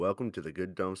Welcome to the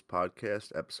Good Dumps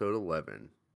Podcast, episode 11.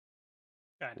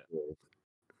 Kind of.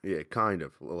 Yeah, kind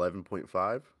of.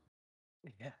 11.5?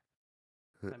 Yeah.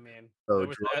 I mean,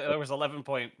 So, there was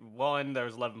 11.1, there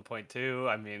was 11.2.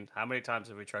 I mean, how many times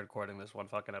have we tried recording this one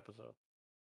fucking episode?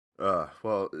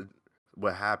 well,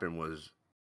 what happened was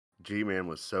G-Man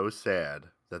was so sad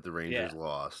that the Yeah. Rangers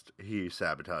lost, he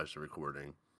sabotaged the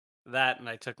recording. That and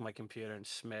I took my computer and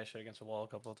smashed it against the wall a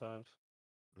couple of times.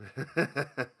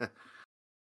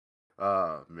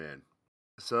 Oh, man.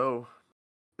 So,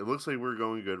 it looks like we're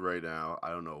going good right now.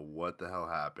 I don't know what the hell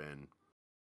happened.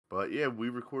 But yeah, we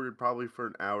recorded probably for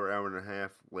an hour, hour and a half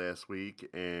last week,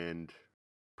 and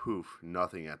poof,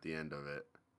 nothing at the end of it.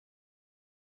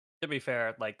 To be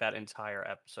fair, like that entire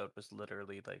episode was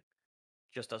literally like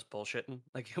just us bullshitting.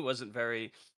 Like it wasn't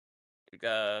very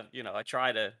I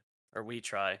try to or we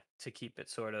try to keep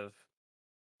it sort of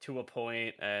to a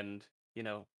point and,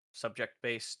 subject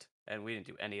based, and we didn't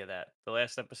do any of that. The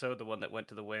last episode, the one that went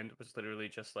to the wind, was literally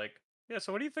just like, yeah,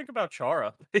 so what do you think about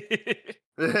Chara?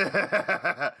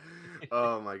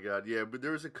 Oh my god, yeah, but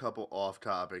there was a couple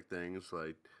off-topic things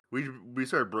like we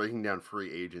started breaking down free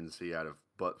agency out of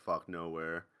butt fuck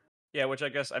nowhere. Yeah, which I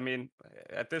guess, I mean,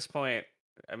 at this point,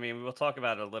 I mean, we'll talk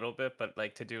about it a little bit, but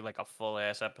like to do like a full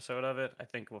ass episode of it, I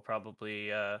think we'll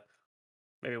probably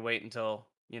maybe wait until,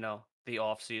 the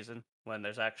off season when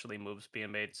there's actually moves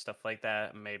being made, stuff like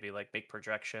that, and maybe like make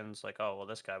projections like, oh, well,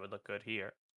 this guy would look good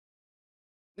here.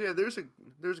 Yeah, there's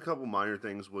a couple minor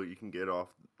things what you can get off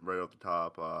right off the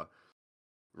top.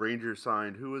 Rangers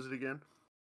signed who was it again?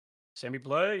 Sammy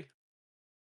Blay.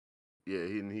 Yeah,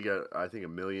 he got I think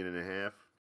 1.5 million.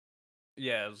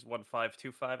 Yeah, it was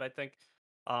 1525, I think.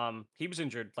 He was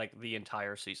injured like the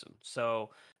entire season. So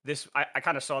this I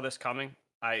kind of saw this coming.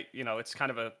 It's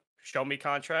kind of a show me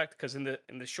contract because in the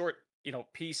short,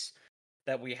 piece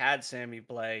that we had Sammy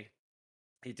Blay,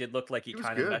 he did look like he He was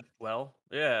kind of good. meshed well.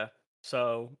 Yeah.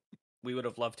 So we would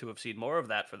have loved to have seen more of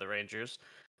that for the Rangers,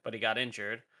 but he got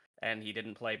injured and he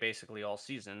didn't play basically all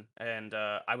season. And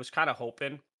I was kind of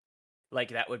hoping like,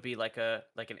 that would be like an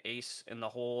ace in the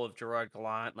hole of Gerard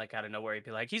Gallant, like, out of nowhere, he'd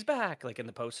be like, "He's back!" Like, in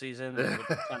the postseason, and it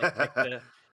would kinda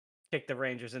kick the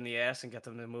Rangers in the ass and get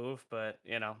them to move, but,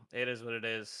 it is what it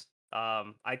is.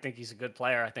 I think he's a good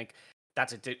player, I think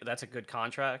that's a good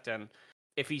contract, and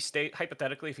if he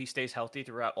hypothetically, if he stays healthy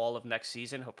throughout all of next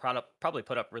season, he'll probably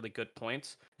put up really good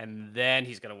points, and then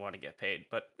he's gonna wanna get paid,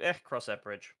 but, cross that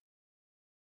bridge.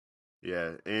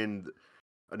 Yeah, and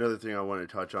another thing I want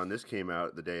to touch on, this came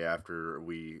out the day after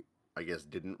we, I guess,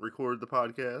 didn't record the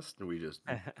podcast, and we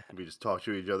just talked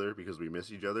to each other because we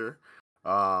miss each other.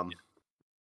 Um,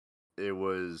 it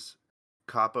was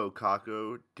Capo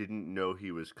Caco didn't know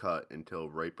he was cut until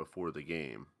right before the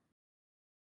game.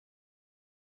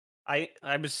 I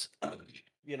was,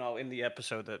 in the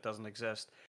episode that doesn't exist.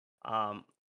 Um,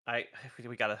 I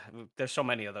we gotta. There's so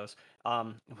many of those.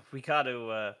 We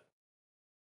gotta.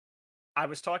 I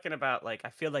was talking about like I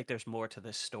feel like there's more to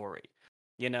this story.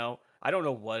 I don't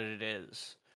know what it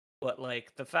is, but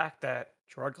like the fact that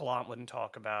Gerard Gallant wouldn't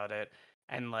talk about it,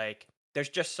 and like there's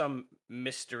just some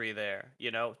mystery there.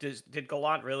 Did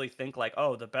Gallant really think like,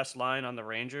 oh, the best line on the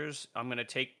Rangers? I'm gonna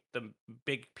take the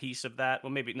big piece of that.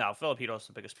 Well, maybe no. Filipino's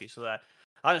the biggest piece of that.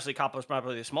 Honestly, Capo's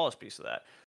probably the smallest piece of that.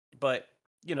 But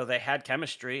they had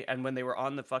chemistry, and when they were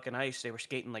on the fucking ice, they were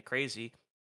skating like crazy.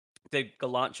 Did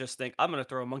Gallant just think, I'm going to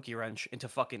throw a monkey wrench into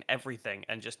fucking everything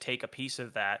and just take a piece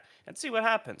of that and see what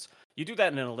happens? You do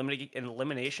that in an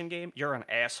elimination game, you're an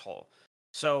asshole.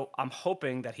 So I'm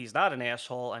hoping that he's not an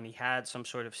asshole and he had some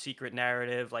sort of secret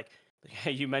narrative. Like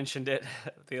you mentioned it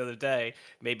the other day.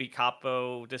 Maybe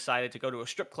Capo decided to go to a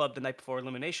strip club the night before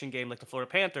elimination game, like the Florida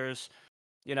Panthers.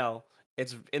 You know,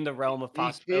 it's in the realm of You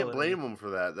can't possibility. blame him for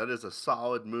that. That is a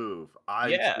solid move. I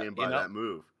Yeah, stand by that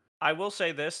move. I will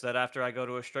say this, that after I go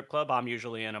to a strip club, I'm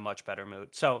usually in a much better mood.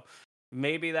 So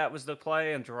maybe that was the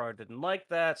play and Gerard didn't like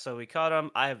that, so we cut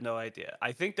him. I have no idea.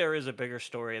 I think there is a bigger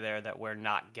story there that we're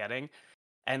not getting.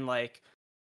 And like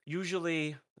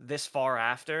usually this far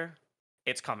after,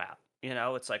 it's come out.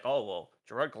 It's like, oh well,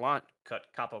 Gerard Gallant cut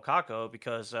Capo Caco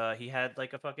because he had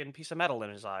like a fucking piece of metal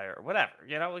in his eye or whatever.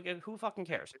 Like who fucking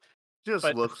cares? Just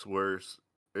But looks worse.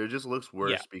 It just looks yeah,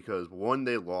 worse because one,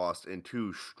 they lost, and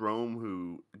two, Strom,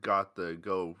 who got the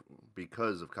go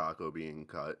because of Kako being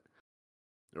cut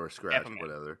or half a scratched, man.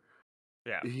 whatever.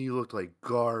 Yeah. He looked like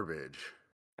garbage.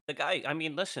 The guy, I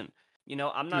mean, listen, I'm He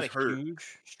not was a hurt.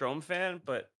 huge Strom fan,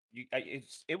 but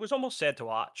it was almost sad to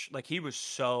watch. Like he was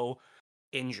so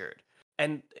injured.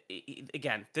 And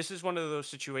again, this is one of those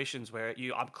situations where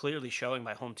I'm clearly showing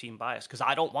my home team bias because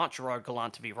I don't want Gerard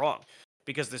Gallant to be wrong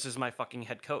because this is my fucking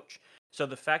head coach. So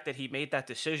the fact that he made that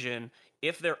decision,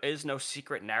 if there is no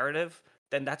secret narrative,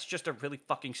 then that's just a really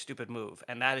fucking stupid move,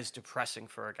 and that is depressing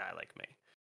for a guy like me.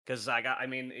 Because I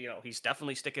mean, he's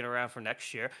definitely sticking around for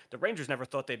next year. The Rangers never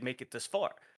thought they'd make it this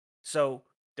far, so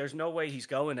there's no way he's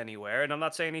going anywhere. And I'm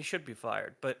not saying he should be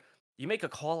fired, but you make a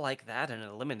call like that in an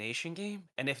elimination game,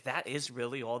 and if that is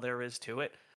really all there is to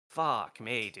it, fuck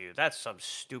me, dude, that's some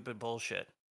stupid bullshit.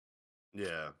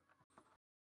 Yeah.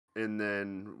 And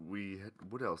then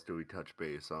what else do we touch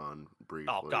base on Oh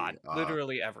briefly? God,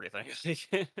 literally everything.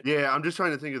 Yeah, I'm just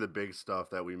trying to think of the big stuff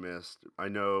that we missed. I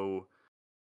know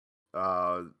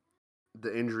uh,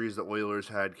 the injuries the Oilers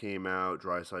had came out.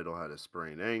 Draisaitl had a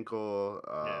sprained ankle.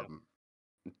 Yeah.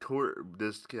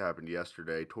 This happened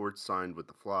yesterday. Torts signed with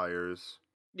the Flyers.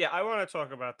 Yeah, I want to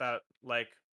talk about that like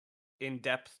in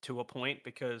depth to a point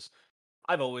because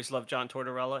I've always loved John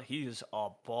Tortorella. He's a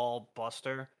ball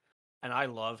buster, and I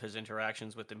love his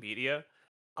interactions with the media.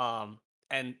 Um,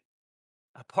 and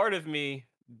a part of me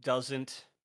doesn't.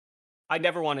 I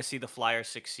never want to see the Flyers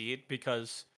succeed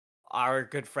because our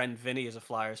good friend Vinny is a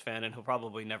Flyers fan, and he'll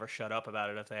probably never shut up about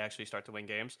it if they actually start to win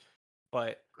games.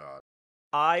 But God.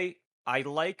 I I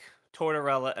like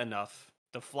Tortorella enough.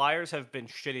 The Flyers have been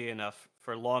shitty enough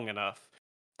for long enough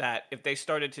that if they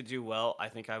started to do well, I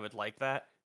think I would like that.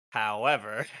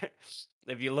 However,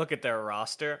 if you look at their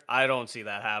roster, I don't see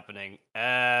that happening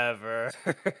ever.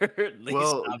 At least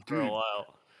Well, not for a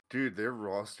while. dude, their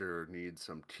roster needs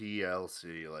some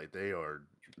TLC. Like they are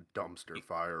dumpster You,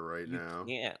 fire right you now.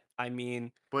 can't. I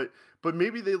mean, But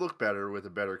maybe they look better with a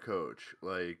better coach.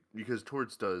 Like because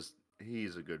Torts does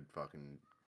he's a good fucking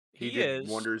he he did is.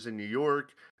 wonders in New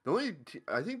York.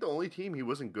 I think the only team he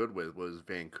wasn't good with was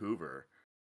Vancouver.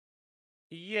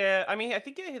 Yeah, I mean, I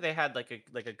think they had like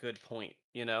a good point,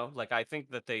 you know. Like I think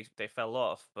that they fell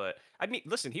off, but I mean,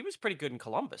 listen, he was pretty good in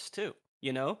Columbus too,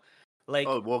 you know. Oh, Like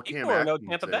well, Cam people are no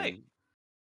Tampa Bay, Atkinson.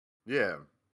 Yeah.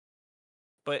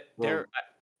 but Well,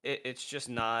 it's just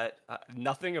not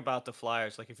nothing about the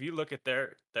Flyers. Like if you look at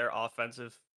their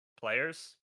offensive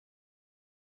players,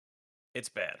 it's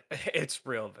bad. It's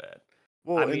real bad.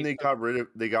 I and mean, they got rid of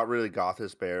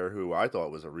Gothis Bear, who I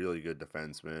thought was a really good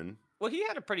defenseman. well, he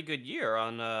had a pretty good year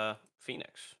on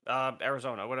Phoenix,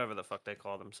 Arizona, whatever the fuck they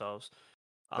call themselves.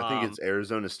 I think Um, it's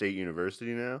Arizona State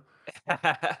University now.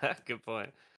 good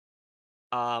point.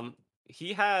 Um,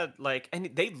 he had like, and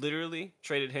they literally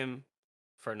traded him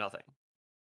for nothing.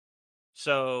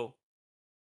 So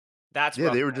that's Yeah,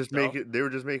 rough in itself. they were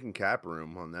just making cap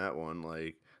room on that one.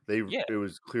 Like Yeah. it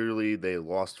was clearly they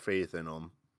lost faith in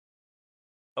him.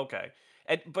 Okay.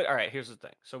 But all right, here's the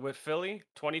thing. So with Philly,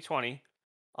 2020,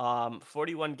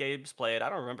 41 games played. I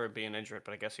don't remember him being injured,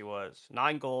 but I guess he was.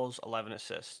 9 goals, 11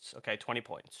 assists. Okay, 20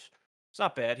 points. It's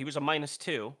not bad. He was a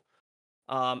 -2.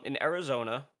 In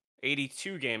Arizona,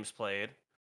 82 games played,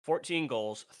 14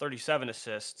 goals, 37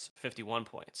 assists, 51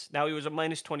 points. Now he was a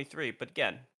 -23, but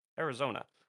again, Arizona.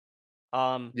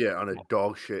 Um, Yeah, on a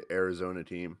dog shit Arizona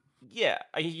team. yeah,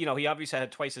 he obviously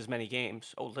had twice as many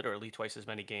games. Oh, literally twice as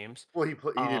many games. Well, he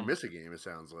didn't Um, miss a game. It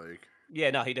sounds like. yeah,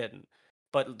 no, he didn't.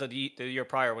 But the year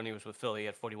prior when he was with Philly, he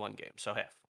had 41 games, so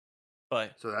half.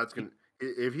 But So that's he, gonna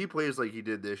if he plays like he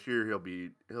did this year, he'll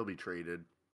be traded.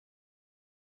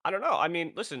 I don't know. I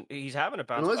mean, listen, he's having a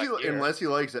bounce back year. Unless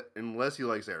he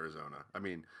likes Arizona. I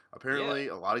mean, Yeah, apparently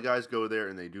a lot of guys go there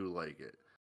and they do like it.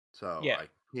 So yeah. I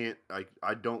can't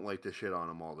I don't like to shit on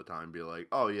them all the time. Be like,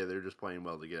 oh yeah, they're just playing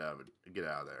well to get out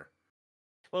of there.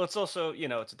 Well, it's also,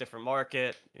 it's a different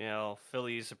market.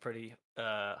 Philly's a pretty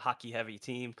hockey heavy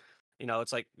team.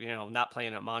 It's like, not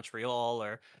playing at Montreal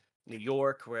or New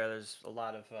York where there's a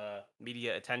lot of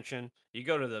media attention. You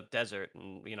go to the desert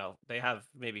and, they have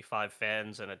maybe 5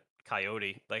 fans and a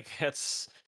coyote. Like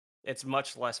it's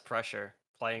much less pressure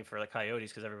playing for the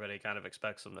Coyotes because everybody kind of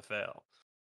expects them to fail.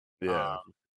 Yeah.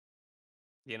 Um,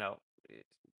 you know, it-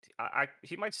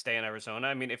 he might stay in Arizona.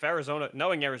 I mean, if Arizona,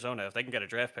 knowing Arizona, if they can get a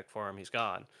draft pick for him, he's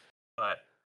gone. But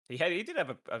he did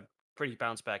have a pretty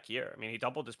bounce back year. I mean, he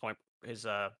doubled his point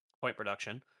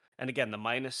production. And again, the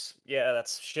minus, yeah,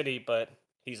 that's shitty, but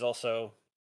he's also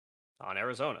on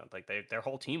Arizona. Like their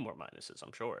whole team were minuses,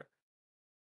 I'm sure.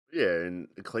 Yeah, and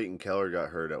Clayton Keller got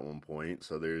hurt at one point,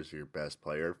 so there's your best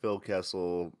player. Phil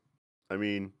Kessel. I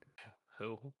mean,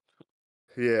 Who?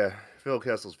 yeah, Phil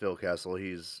Kessel's Phil Kessel.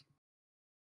 He's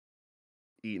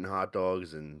eating hot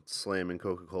dogs and slamming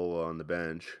Coca-Cola on the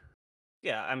bench.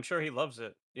 Yeah, I'm sure he loves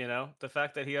it. The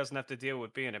fact that he doesn't have to deal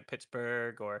with being in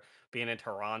Pittsburgh or being in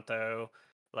Toronto,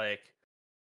 like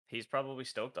he's probably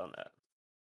stoked on that.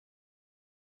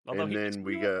 Although And he then isn't he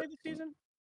we going to got play this season?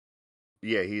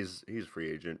 yeah, he's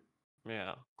free agent.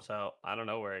 Yeah. So I don't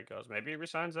know where he goes. Maybe he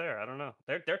resigns there. I don't know.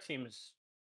 Their team is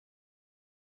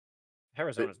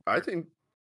Arizona's I weird. think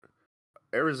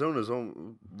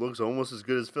looks almost as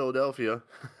good as Philadelphia.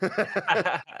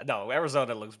 No,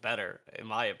 Arizona looks better in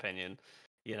my opinion.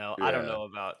 I don't Yeah. know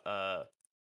about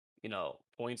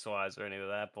points wise or any of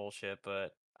that bullshit,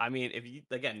 but I mean, if you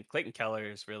again, Clayton Keller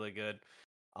is really good.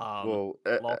 Well,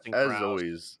 Lawson as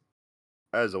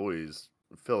Krause, always,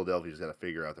 Philadelphia's got to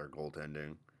figure out their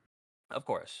goaltending. of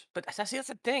course. But that's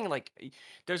the thing. Like,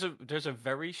 there's a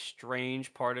very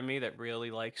strange part of me that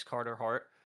really likes Carter Hart.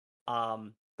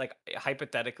 Like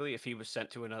hypothetically, if he was sent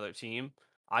to another team,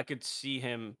 I could see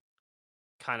him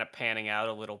kind of panning out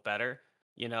a little better.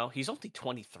 He's only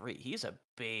 23. He's a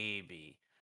baby.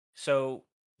 So,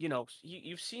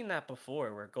 you've seen that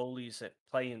before where goalies that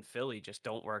play in Philly just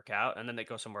don't work out and then they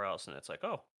go somewhere else and it's like,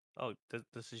 oh,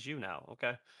 this is you now.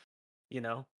 Okay.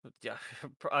 Yeah.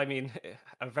 I mean,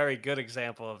 a very good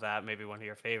example of that, maybe one of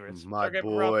your favorites. My Sergei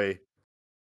Bobrovsky. boy.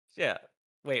 Yeah.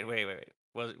 Wait.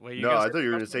 Were you No, going to I say thought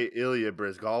you were going to Bobrovsky? say Ilya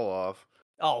Brizgalov.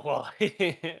 Oh, well, the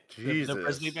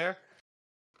Grizzly Jesus. Bear?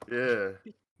 Yeah.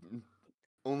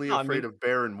 Only No, I afraid mean, of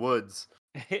Baron Woods.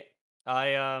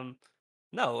 I,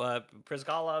 no,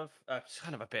 Brizgalov,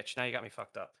 son of a bitch. Now you got me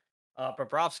fucked up.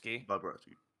 Bobrovsky.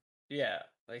 Bobrovsky. Yeah,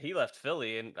 like, he left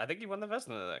Philly, and I think he won the Vezina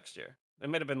the next year. It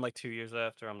might have been, like, 2 years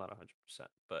after, I'm not 100%,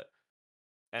 but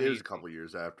and It was a couple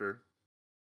years after.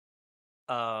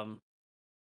 um,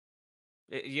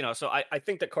 so I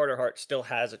think that Carter Hart still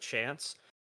has a chance,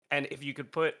 and if you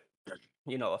could put,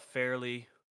 a fairly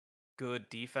good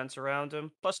defense around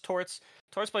him, plus Torts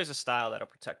plays a style that'll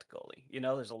protect the goalie.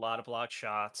 There's a lot of blocked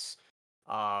shots.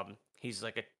 He's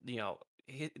like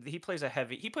he plays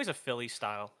a Philly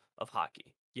style of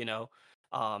hockey.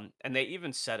 And they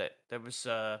even said it. There was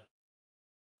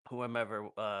whomever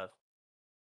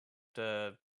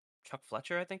the Chuck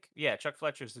Fletcher, I think. Yeah, Chuck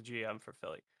Fletcher's the GM for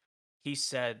Philly. He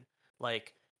said,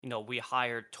 like, we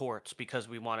hired Torts because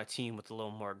we want a team with a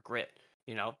little more grit.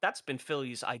 That's been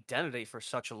Philly's identity for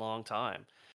such a long time.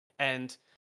 And,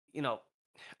 you know,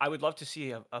 I would love to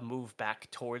see a move back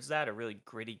towards that, a really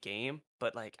gritty game.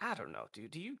 But, like, I don't know,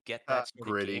 dude. Do you get that sort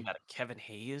of game Gritty. out of Kevin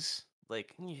Hayes?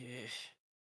 Like, yeah.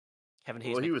 Kevin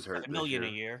Hayes Well, he makes was hurt this 7 million a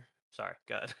year. year. Sorry,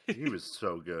 God. He was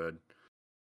so good.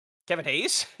 Kevin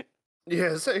Hayes?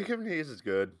 Yeah, Kevin Hayes is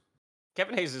good.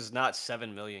 Kevin Hayes is not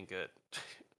 7 million good.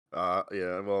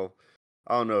 Yeah, well,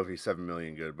 I don't know if he's 7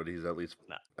 million good, but he's No.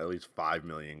 at least 5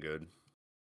 million good.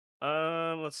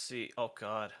 Let's see. Oh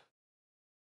God.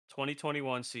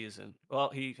 2021 season. Well,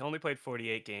 he only played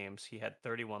 48 games. He had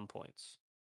 31 points.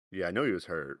 Yeah, I know he was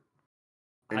hurt.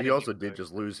 And I he think he also was did hurt.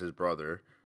 just lose his brother.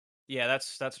 Yeah,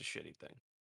 that's a shitty thing.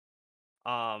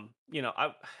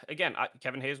 I again,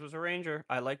 Kevin Hayes was a Ranger.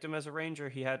 I liked him as a Ranger.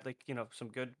 He had like, some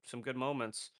good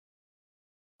moments.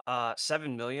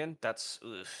 7 million, that's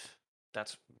ugh.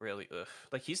 That's really ugh.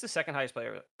 Like he's the second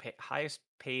highest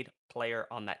paid player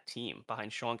on that team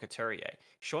behind Sean Couturier.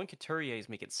 Sean Couturier is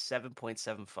making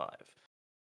 7.75.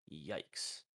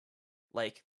 Yikes.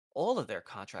 Like all of their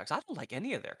contracts. I don't like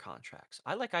any of their contracts.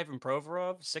 I like Ivan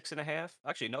Provorov, 6.5.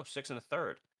 Actually, no, six and a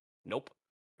third. Nope.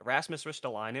 Rasmus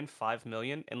Ristolainen, 5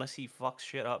 million. Unless he fucks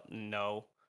shit up, no.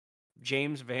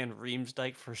 James Van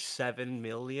Riemsdyk for 7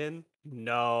 million.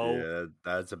 No. Yeah,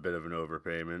 that's a bit of an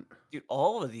overpayment. Dude,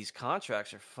 all of these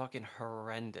contracts are fucking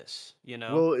horrendous.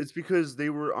 Well, it's because they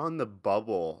were on the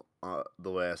bubble the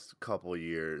last couple of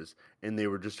years, and they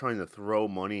were just trying to throw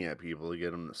money at people to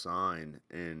get them to sign,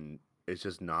 and it's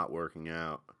just not working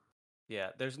out. Yeah,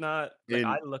 there's not like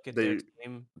I And look at their they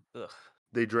team. Ugh.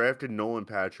 they drafted Nolan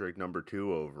Patrick number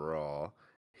 2 overall.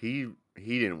 He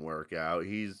didn't work out.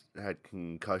 He's had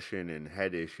concussion and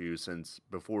head issues since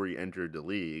before he entered the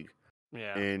league.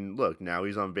 Yeah. And look, now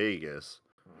he's on Vegas.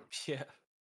 Yeah.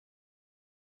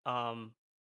 Um,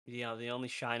 the only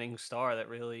shining star that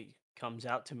really comes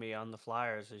out to me on the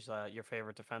Flyers is your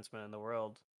favorite defenseman in the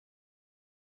world,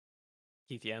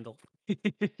 Keith Yandel.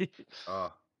 Uh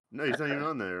no, he's not even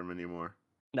on there anymore.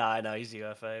 Nah, I know he's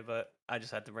UFA, but I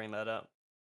just had to bring that up.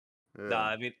 Nah, Yeah.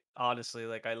 I mean honestly,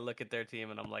 like I look at their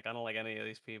team and I'm like, I don't like any of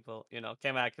these people.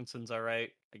 Cam Atkinson's all right,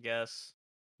 I guess.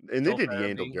 And they Joel did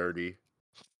Yandle Farabee. dirty.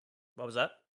 What was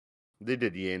that? They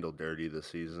did Yandle dirty this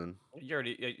season.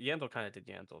 Yandel kind of did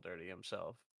Yandel dirty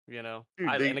himself. Dude, I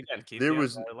and again, Keith there Yandel,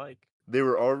 was I like. they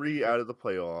were already out of the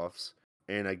playoffs,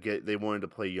 and I get they wanted to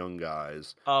play young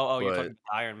guys, Oh, you're talking but about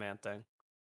the Iron Man thing.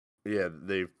 yeah,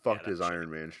 they Yeah, fucked his that's shitty.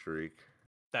 Iron Man streak.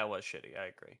 That was shitty. I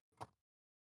agree. At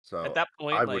So that I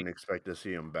point, wouldn't like, expect to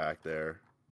see him back there.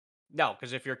 no,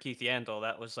 because if you're Keith Yandel,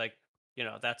 that was like,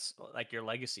 that's like your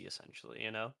legacy essentially.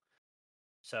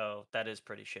 So that is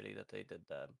pretty shitty that they did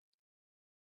that.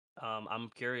 I'm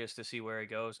curious to see where he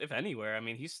goes, if anywhere. I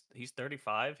mean, he's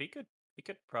 35. He could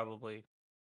probably,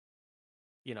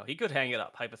 he could hang it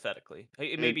up hypothetically.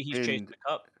 And Maybe he's chasing and the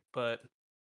cup, but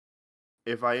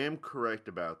if I am correct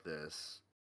about this,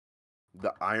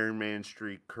 the Iron Man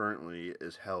streak currently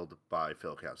is held by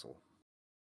Phil Kessel.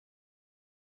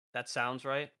 that sounds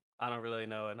right. I don't really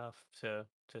know enough to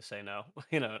say no.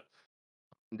 You know.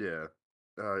 Yeah.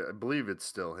 I believe it's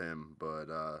still him, but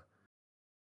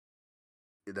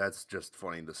that's just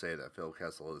funny to say that Phil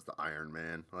Kessel is the Iron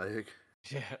Man. Like,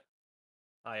 Yeah,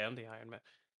 I am the Iron Man.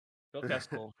 Bill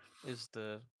Kessel is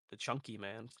the chunky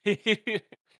man.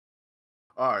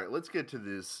 all right, let's get to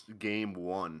this game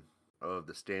one of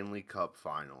the Stanley Cup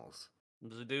Finals. It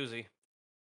was a doozy.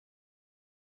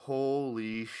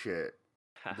 Holy shit.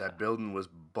 That building was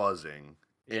buzzing,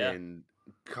 Yeah. and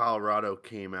Colorado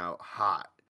came out hot.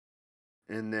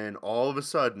 And then all of a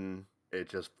sudden, it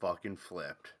just fucking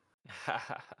flipped.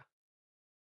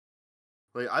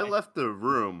 Like, I I- left the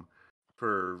room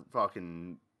for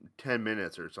fucking 10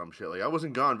 minutes or some shit. Like, I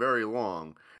wasn't gone very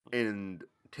long, and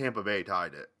Tampa Bay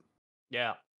tied it.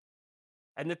 yeah.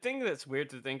 And the thing that's weird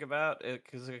to think about,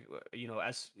 because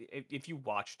as if you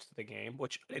watched the game,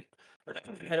 which I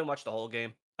didn't watch the whole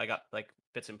game, I got like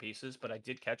bits and pieces, but I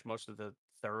did catch most of the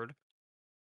third,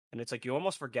 and it's like you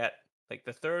almost forget like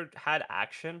the third had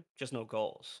action, just no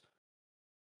goals,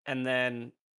 and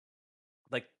then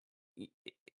like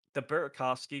the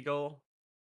Burakovsky goal,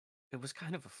 it was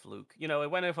kind of a fluke. It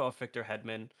went in off Victor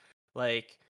Hedman,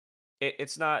 like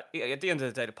it's not at the end of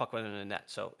the day the puck went in the net,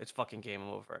 so it's fucking game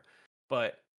over.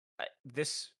 But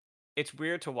this it's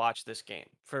weird to watch this game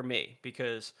for me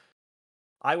because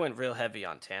I went real heavy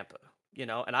on Tampa,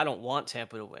 and I don't want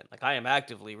Tampa to win. Like I am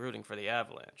actively rooting for the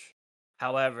Avalanche.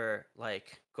 However,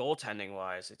 like goaltending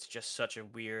wise, it's just such a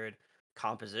weird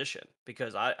composition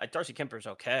because Darcy Kemper's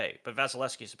okay, but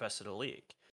Vasilevsky's the best of the league.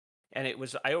 And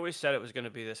I always said it was going to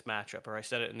be this matchup, or I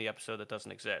said it in the episode that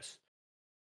doesn't exist.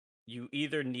 You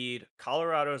either need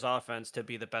Colorado's offense to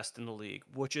be the best in the league,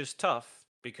 which is tough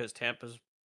because Tampa's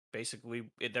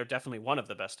they're definitely one of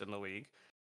the best in the league.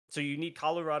 So you need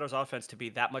Colorado's offense to be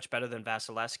that much better than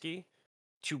Vasilevsky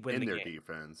to win In the their game.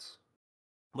 defense.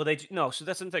 Well, they do, no, so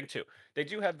that's the thing too. They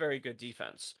do have very good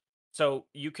defense. So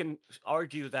you can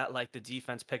argue that like the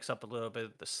defense picks up a little bit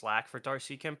of the slack for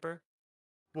Darcy Kemper.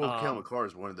 Well, Kale Um, McCarr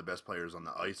is one of the best players on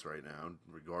the ice right now,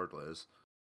 regardless.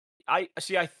 I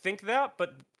see. I think that,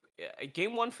 but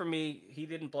game one for me, he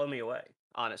didn't blow me away.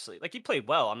 Honestly, like he played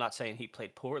well. I'm not saying he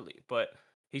played poorly, but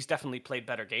he's definitely played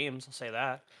better games. I'll say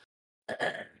that.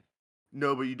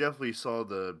 No, but you definitely saw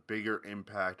the bigger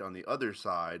impact on the other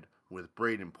side with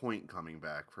Braden Point coming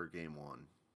back for game one.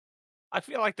 I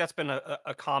feel like that's been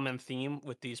a common theme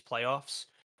with these playoffs,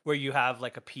 where you have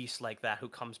like a piece like that who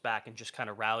comes back and just kind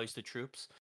of rallies the troops.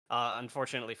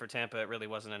 Unfortunately for Tampa, it really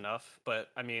wasn't enough. But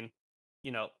I mean,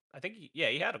 I think yeah,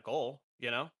 he had a goal.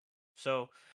 So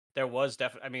there was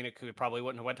definitely. I mean, it could probably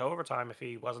wouldn't have went to overtime if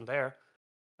he wasn't there.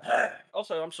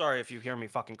 Also, I'm sorry if you hear me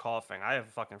fucking coughing. I have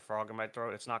a fucking frog in my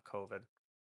throat. It's not COVID.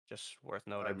 Just worth I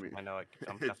noting. mean, I know I'm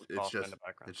it's definitely it's coughing in just the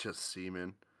background. it's just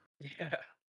semen. Yeah,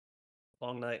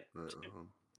 long night. Um,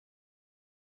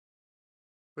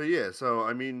 but yeah, so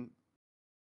I mean,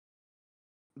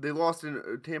 they lost in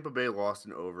Tampa Bay lost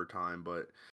in overtime, but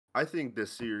I think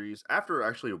this series, after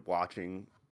actually watching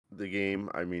the game,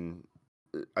 I mean,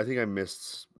 I think I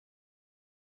missed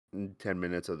 10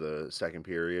 minutes of the second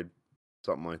period,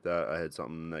 something like that. I had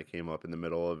something that came up in the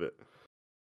middle of it,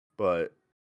 but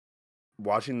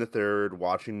watching the third,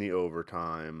 watching the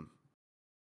overtime,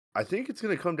 I think it's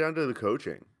going to come down to the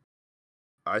coaching.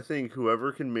 I think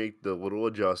whoever can make the little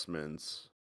adjustments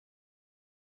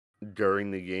during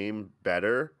the game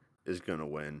better is going to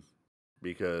win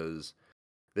because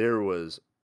there was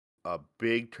a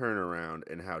big turnaround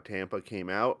in how Tampa came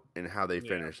out and how they Yeah.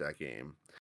 finished that game.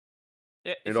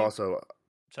 Yeah, And if you also,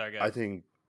 sorry, I guys. think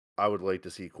I would like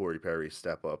to see Corey Perry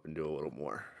step up and do a little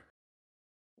more.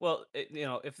 Well,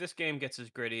 if this game gets as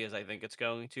gritty as I think it's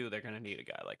going to, they're going to need a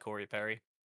guy like Corey Perry.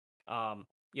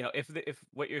 If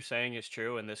what you're saying is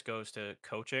true and this goes to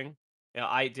coaching,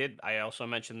 I also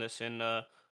mentioned this in the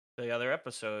other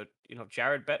episode.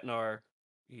 Jared Betnar,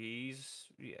 he's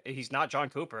not John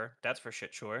Cooper, that's for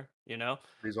shit sure.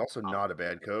 He's also Um, not a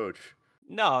bad coach.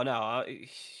 no, no,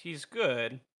 he's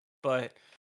good, but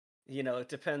it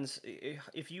depends.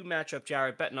 If you match up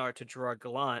Jared Betnar to Gerard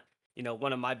Gallant,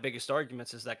 one of my biggest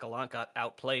arguments is that Gallant got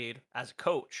outplayed as a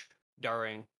coach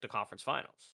during the conference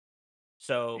finals.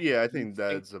 So Yeah, I you think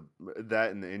think,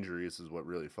 that and the injuries is what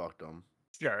really fucked him.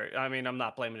 sure. I mean, I'm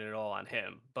not blaming it all on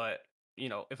him, but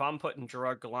if I'm putting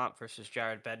Gerard Gallant versus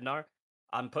Jared Bednar,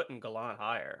 I'm putting Gallant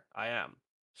higher. I am.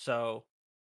 So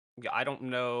yeah, I don't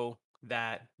know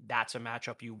that that's a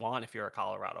matchup you want if you're a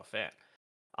Colorado fan.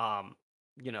 Um,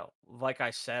 like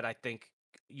I said, I think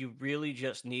you really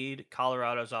just need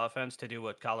Colorado's offense to do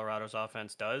what Colorado's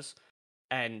offense does.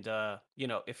 And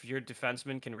if your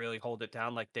defensemen can really hold it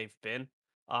down like they've been,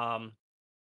 um,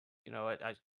 you know, I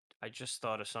I, I just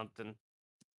thought of something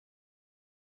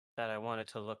that I wanted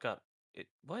to look up.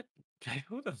 What?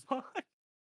 Who the fuck?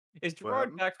 Is What Gerard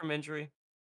happened? back from injury?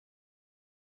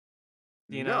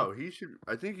 Do you know? No, he should.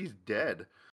 I think he's dead.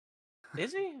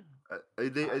 Is he? I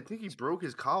think he broke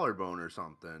his collarbone or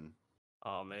something.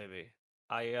 Oh, maybe.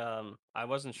 I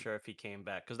wasn't sure if he came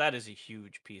back because that is a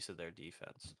huge piece of their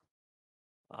defense.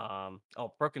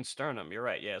 Oh, broken sternum. You're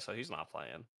right. Yeah, so he's not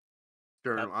playing.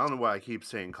 Sternum. I don't That's know why I keep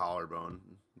saying collarbone.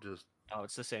 Just oh,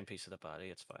 it's the same piece of the body.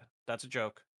 It's fine. That's a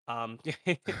joke.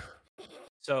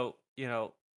 So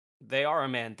they are a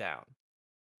man down.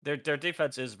 Their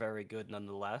defense is very good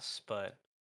nonetheless, but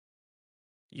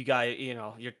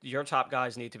your top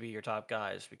guys need to be your top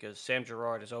guys because Sam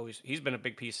Gerard is always he's been a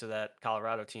big piece of that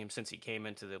Colorado team since he came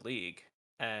into the league,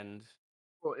 and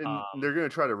well, and um, they're gonna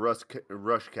try to rush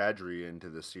Kadri into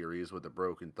the series with a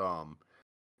broken thumb,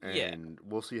 yeah. and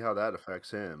we'll see how that affects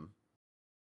him.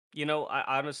 I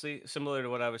honestly, similar to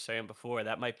what I was saying before,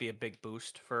 that might be a big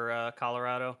boost for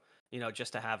Colorado.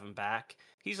 Just to have him back.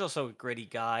 He's also a gritty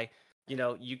guy.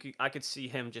 I could see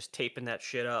him just taping that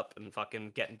shit up and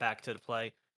fucking getting back to the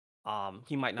play.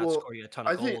 He might not Well, score you a ton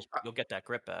of I think goals, but you'll get that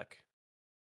grip back.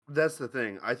 that's the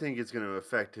thing. I think it's going to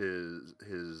affect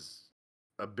his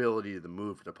ability to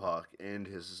move the puck and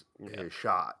Yeah, his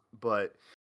shot. But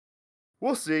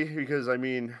we'll see because I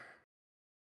mean,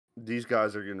 these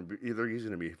guys are going to be either he's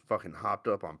going to be fucking hopped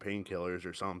up on painkillers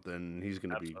or something. And he's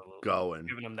going to be absolutely. going.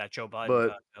 Giving him that Joe Biden But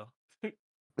cocktail.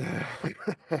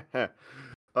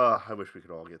 I wish we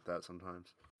could all get that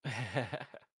sometimes.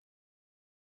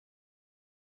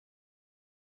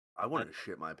 I want That to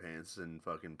shit my pants and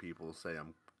fucking people say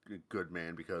I'm a good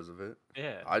man because of it.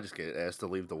 yeah. I just get asked to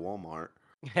leave the Walmart.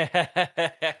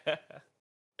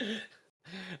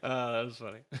 Oh, that was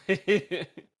funny.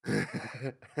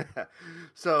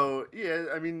 So yeah,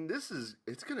 I mean,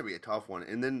 it's gonna be a tough one.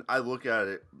 And then I look at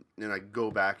it and I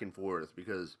go back and forth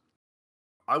because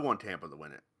I want Tampa to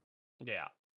win it, Yeah,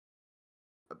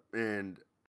 and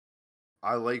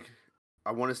I like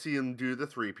I want to see him do the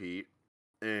three-peat,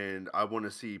 and I want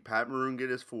to see Pat Maroon get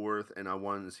his fourth, and I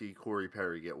want to see Corey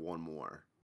Perry get one more.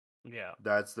 yeah.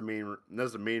 That's the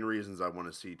main reasons I want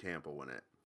to see Tampa win it.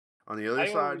 On the other I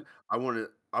side, always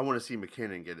I want to see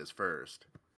McKinnon get his first.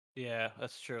 Yeah,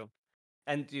 that's true.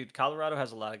 And dude, Colorado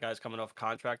has a lot of guys coming off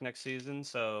contract next season,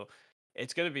 so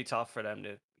it's going to be tough for them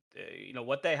to,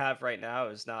 what they have right now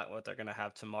is not what they're going to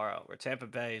have tomorrow. Where Tampa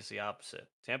Bay is the opposite.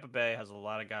 Tampa Bay has a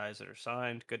lot of guys that are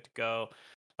signed, good to go,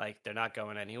 like they're not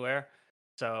going anywhere.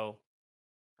 So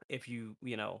if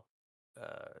Nazem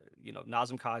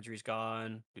Kadri's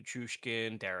gone,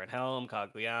 Nichushkin, Darren Helm,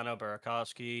 Cogliano,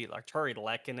 Burakovsky, like Turi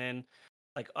Lekkinen,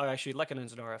 actually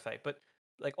Lekkonen's an RFA, but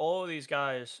like all of these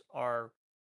guys are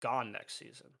gone next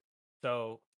season.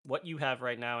 So what you have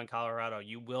right now in Colorado,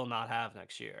 you will not have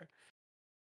next year.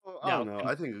 Well, I Now, don't know.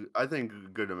 I think a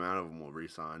good amount of them will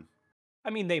resign. I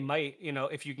mean, they might,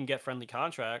 if you can get friendly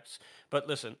contracts. But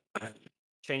listen,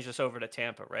 change this over to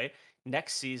Tampa, right?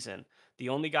 Next season, the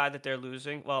only guy that they're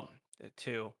losing, well,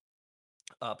 two,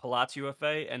 Palat's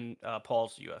UFA and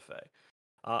Paul's UFA.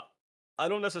 Uh, I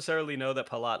don't necessarily know that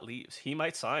Palat leaves. He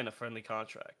might sign a friendly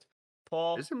contract.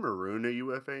 Paul, Isn't Maroon a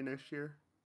UFA next year?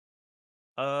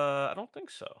 I don't think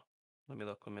so. Let me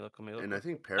look. Let me look. Let me look And I real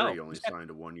quick. think No, Perry only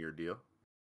signed a 1 year deal.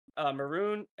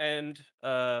 Maroon and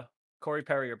Corey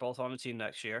Perry are both on the team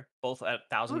next year, both at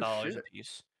Oh $1,000 a shit,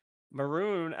 piece.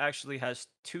 Maroon actually has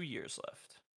 2 years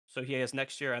left, so he has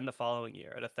next year and the following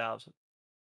year at 1,000.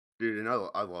 dude! And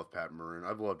I love Pat Maroon.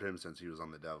 I've loved him since he was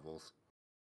on the Devils.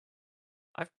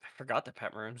 I forgot that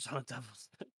Pat Maroon was on the Devils.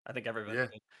 I think everybody Yeah.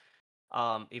 did.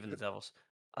 Even the Devils.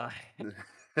 Uh,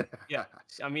 Yeah,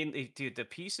 I mean, dude, the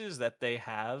pieces that they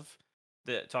have,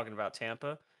 talking about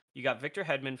Tampa, you got Victor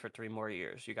Hedman for 3 more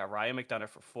years. You got Ryan McDonough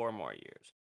for 4 more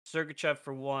years. Sergachev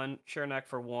for one, Chernak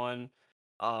for one.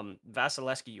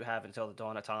 Vasilevsky you have until the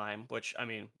dawn of time, which I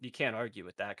mean, you can't argue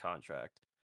with that contract.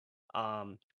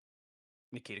 Um,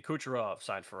 Nikita Kucherov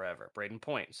signed forever. Braden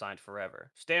Point signed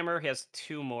forever. Stammer he has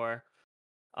two more.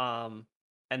 Um,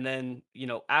 and then,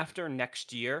 after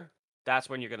next year, that's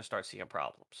when you're going to start seeing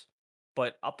problems.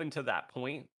 But up until that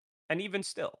point, and even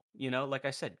still, like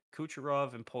I said,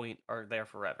 Kucherov and Point are there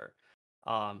forever.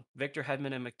 Victor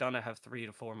Hedman and McDonough have 3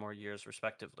 to 4 more years,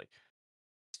 respectively.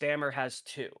 Stammer has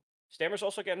 2. Stammer's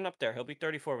also getting up there. He'll be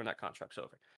 34 when that contract's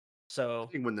over. I So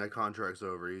think when that contract's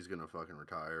over, he's gonna fucking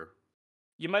retire.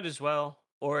 you might as well,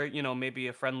 or maybe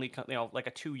a friendly, like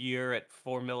a 2-year at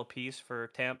 4 mil a piece for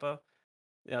Tampa.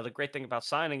 The great thing about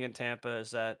signing in Tampa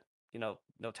is that no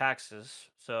taxes,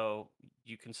 so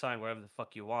you can sign wherever the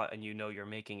fuck you want, and you're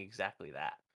making exactly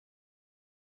that.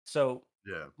 So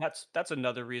Yeah, that's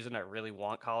another reason I really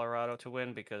want Colorado to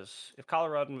win, because if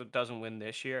Colorado doesn't win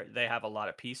this year, they have a lot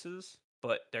of pieces,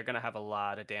 but they're gonna have a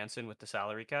lot of dancing with the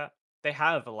salary cap. They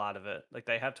have a lot of it, like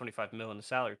they have 25 mil in the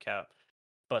salary cap,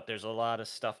 but there's a lot of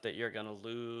stuff that you're gonna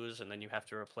lose, and then you have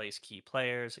to replace key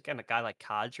players. Again, a guy like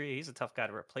Kadri, he's a tough guy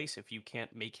to replace if you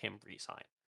can't make him resign.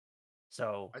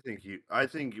 So I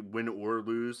think win or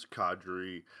lose,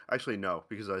 Kadri. Actually, no,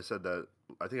 because I said that.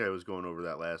 I think I was going over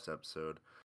that last episode.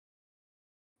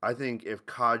 I think if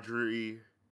Kadri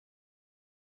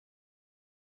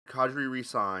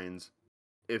resigns,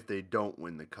 if they don't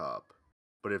win the cup,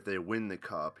 but if they win the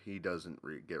cup, he doesn't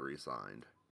get re-signed.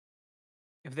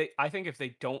 I think if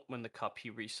they don't win the cup, he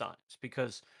resigns,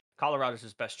 because Colorado's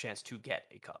his best chance to get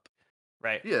a cup,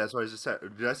 right? Yeah, that's what I just said.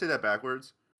 Did I say that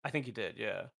backwards? I think you did,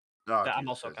 yeah. Oh, I'm Jesus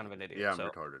also Christ. kind of an idiot. Yeah, I'm So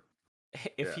retarded.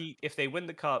 if Yeah. they win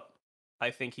the cup,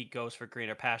 I think he goes for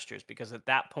greener pastures, because at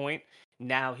that point,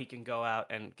 now he can go out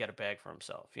and get a bag for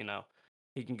himself.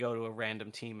 He can go to a random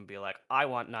team and be like, "I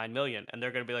want 9 million," and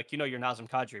they're gonna be like, "You're Nazem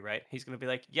Kadri, right?" He's gonna be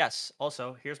like, "Yes.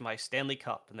 Also, here's my Stanley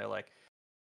Cup," and they're like,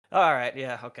 "All right,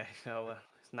 yeah, okay. So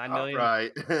it's nine All million.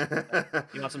 right.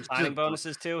 You want some signing Just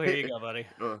bonuses too? Here you go, buddy."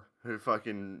 he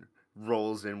fucking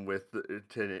rolls in with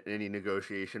to any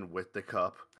negotiation with the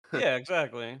cup. Yeah,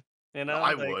 exactly. I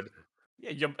Like, would.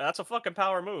 yeah, that's a fucking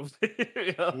power move.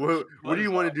 What Might do as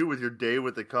you want to well. do with your day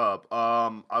with the cup?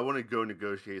 I want to go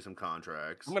negotiate some I'm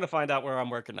contracts. gonna find out where I'm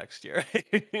working next year.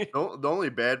 The only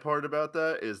bad part about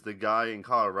that is the guy in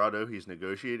Colorado he's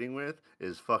negotiating with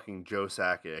is fucking Joe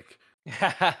Sakic.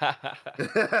 Yeah.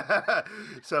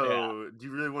 So, do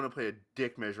you really want to play a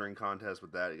dick measuring contest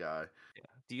with that guy?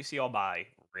 Do you see all my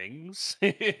rings?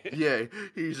 Yeah,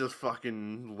 he's just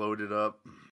fucking loaded up.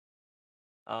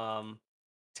 um,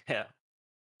 yeah.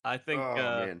 I think Oh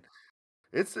man,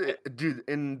 eh, dude.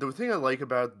 And the thing I like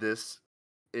about this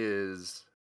is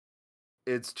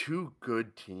it's two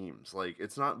good teams. Like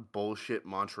it's not bullshit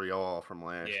Montreal from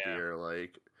last yeah, year.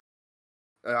 Like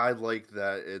I like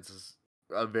that it's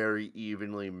a very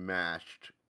evenly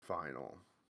matched final.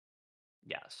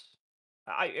 yes.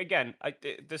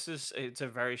 It's a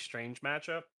very strange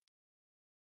matchup.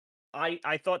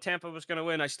 I thought Tampa was going to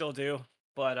win. I still do,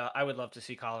 but I would love to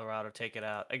see Colorado take it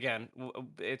out. Again,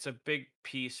 it's a big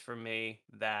piece for me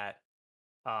that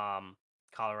um,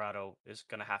 Colorado is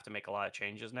going to have to make a lot of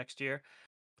changes next year.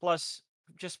 Plus,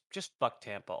 just fuck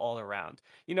Tampa all around.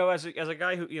 As a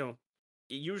guy who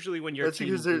usually when your That's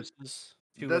because team they're loses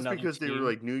to that's another because they were team,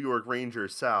 like New York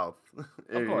Rangers South, of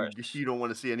and course, you don't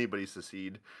want to see anybody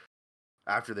secede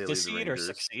after they leave the secede or Rangers.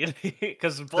 succeed,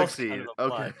 because both kind Succeed. of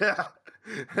apply.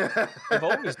 Okay. They've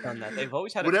always done that. They've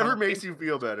always had a ton Whatever of makes you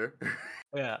feel rangers. better.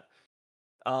 Yeah.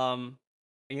 Um,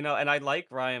 and I like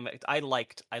I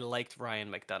liked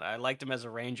Ryan McDonough. I liked him as a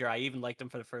Ranger. I even liked him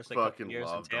for the first like couple Fucking years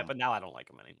in loved him. Tampa. Now I don't like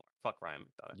him anymore. Fuck Ryan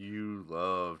McDonough. You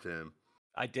loved him.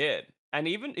 I did. And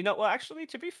even, well, actually,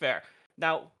 to be fair,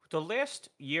 now the last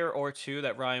year or two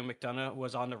that Ryan McDonough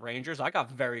was on the Rangers, I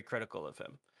got very critical of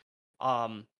him.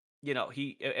 Um,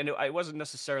 it wasn't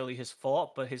necessarily his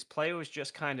fault, but his play was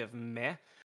just kind of meh.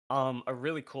 A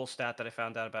really cool stat that I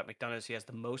found out about McDonough is he has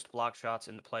the most block shots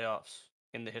in the playoffs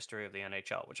in the history of the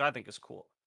NHL, which I think is cool.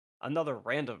 Another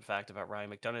random fact about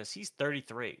Ryan McDonough is he's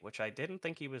 33, which I didn't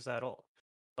think he was that old.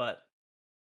 But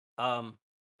um,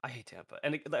 I hate Tampa.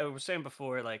 And like I was saying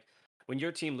before, like when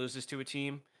your team loses to a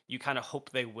team, you kind of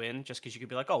hope they win just because you could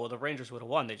be like, oh, well, the Rangers would have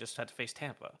won. They just had to face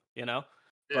Tampa, you know?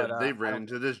 Yeah, But they I ran don't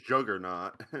into think. this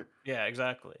juggernaut. Yeah,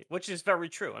 exactly. Which is very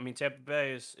true. I mean, Tampa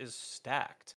Bay is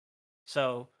stacked.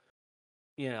 So,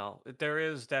 there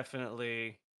is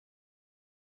definitely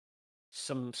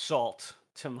some salt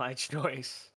to my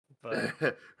choice. But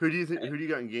Who do you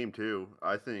got in game two?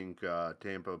 I think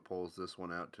Tampa pulls this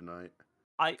one out tonight.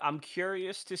 I'm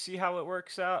curious to see how it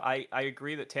works out. I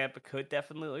agree that Tampa could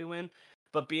definitely win,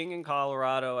 but being in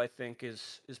Colorado, I think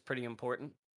is pretty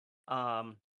important.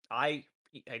 Um, I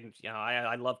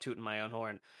love tooting my own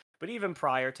horn, but even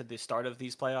prior to the start of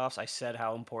these playoffs, I said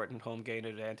how important home game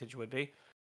advantage would be.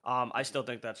 I still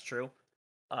think that's true.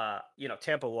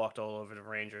 Tampa walked all over the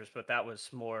Rangers, but that was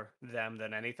more them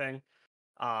than anything.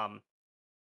 Um,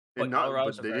 And but not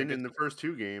Colorado's but a they very didn't good in the team. first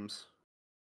two games.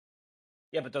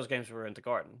 Yeah, but those games were in the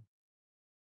Garden.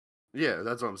 Yeah,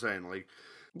 that's what I'm saying. Like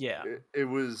Yeah, it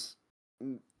was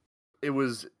mm, it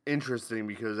was interesting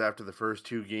because after the first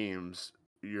 2 games,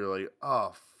 you're like,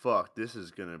 "Oh, fuck, this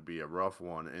is gonna be a rough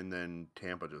one," and then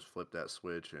Tampa just flipped that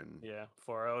switch and Yeah,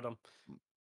 4-0 them.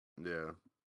 yeah.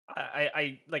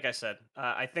 Like I said,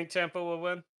 I think Tampa will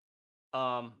win.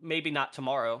 Maybe not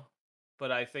tomorrow,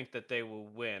 but I think that they will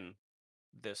win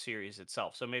the series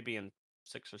itself. So maybe in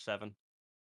 6 or 7.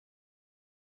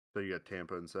 So you got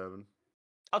Tampa in 7?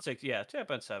 I'll take, yeah,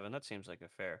 Tampa and 7. That seems like a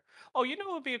fair. Oh, you know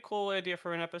what would be a cool idea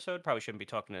for an episode? Probably shouldn't be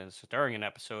talking this during an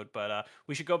episode, but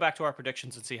we should go back to our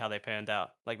predictions and see how they panned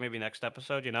out. Like maybe next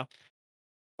episode, you know?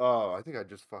 Oh, I think I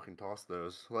just fucking tossed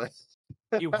those. Like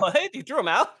You what? You threw them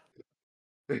out?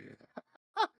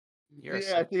 You're a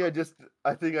Yeah, I think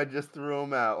simplet. I just threw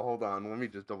them out. Hold on, let me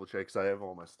just double check because I have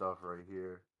all my stuff right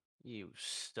here. You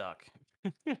stuck.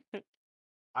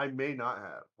 I may not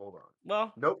have. Hold on.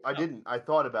 Well, Nope, I oh, didn't. I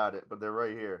thought about it, but they're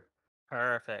right here.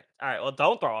 perfect. All right. Well,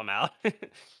 don't throw them out.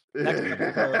 Next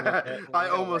episode, I we'll get them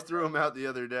almost worked threw out. them out the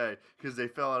other day because they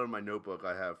fell out of my notebook.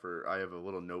 I have a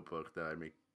little notebook that I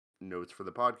make notes for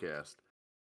the podcast.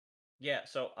 Yeah,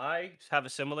 so I have a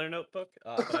similar notebook,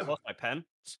 but I lost my pen,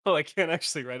 so I can't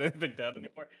actually write anything down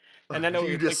anymore. And I know what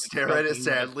You you're just thinking, stare at it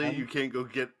juggling my sadly. pen.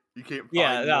 You can't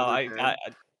Yeah, find no, another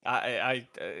pen.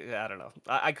 I don't know.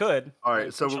 I could. All I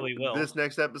right, so eventually will. this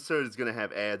next episode is gonna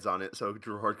have ads on it, so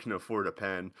Gerard can afford a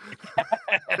pen.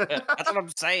 That's what I'm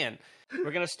saying.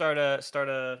 We're gonna start a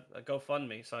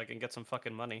GoFundMe so I can get some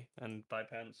fucking money and buy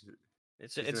pens.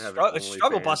 It's He's it's gonna have an it's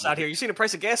struggle OnlyFans. bus out here. You see the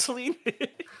price of gasoline?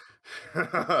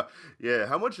 Yeah,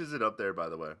 how much is it up there, by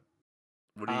the way?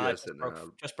 What are you guys Just sitting broke at?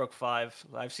 just broke 5.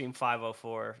 I've seen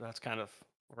 504. That's kind of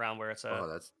around where it's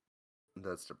Oh, at.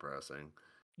 that's depressing.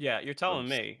 Yeah, you're I'm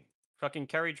telling s- me. Fucking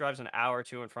Kerry drives an hour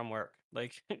to and from work.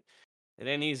 Like, it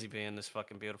ain't easy being this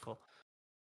fucking beautiful.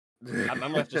 I'm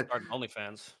gonna have to start an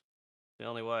OnlyFans. The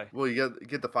only way. Well, you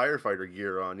get the firefighter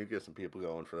gear on. You get some people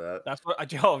going for That's what I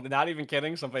Joe, not even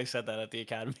kidding. Somebody said that at the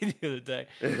academy the other day.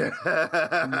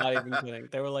 I'm not even that. kidding.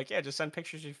 They were like, "Yeah, just send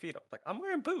pictures of your feet." I'm like, "I'm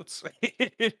wearing boots."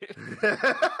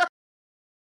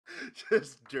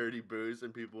 Just dirty booze,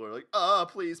 and people are like, "Oh,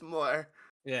 please more."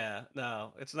 Yeah,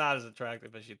 no, it's not as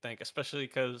attractive as you'd think, especially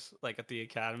because, like, at the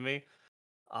academy,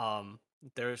 um,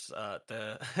 there's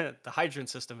the the hydrant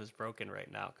system is broken right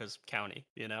now because county,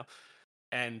 you know.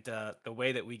 And the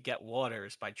way that we get water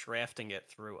is by drafting it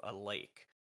through a lake.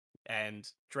 And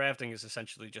drafting is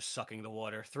essentially just sucking the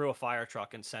water through a fire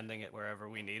truck and sending it wherever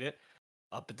we need it.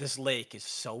 But this lake is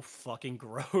so fucking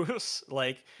gross.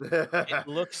 Like, it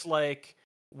looks like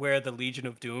where the Legion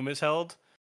of Doom is held.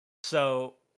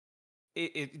 So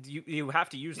you have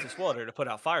to use this water to put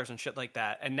out fires and shit like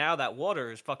that. And now that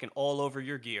water is fucking all over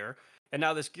your gear. And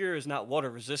now this gear is not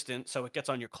water resistant, so it gets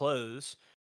on your clothes.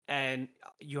 And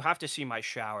you have to see my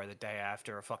shower the day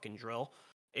after a fucking drill.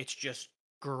 It's just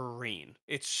green.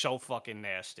 It's so fucking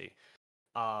nasty.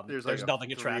 There's like There's a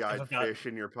nothing attractive three-eyed about. fish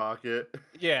in your pocket.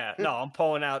 Yeah, no, I'm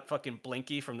pulling out fucking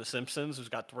Blinky from The Simpsons, who's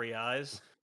got 3 eyes.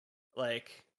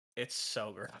 Like, it's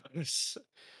so gross.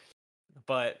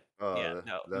 But yeah, Oh,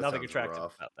 no, that nothing sounds attractive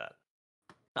rough. about that.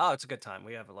 Oh, it's a good time.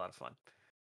 We have a lot of fun.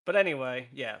 But anyway,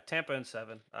 yeah, Tampa and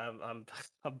 7.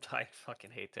 I fucking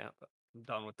hate Tampa. I'm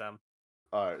done with them.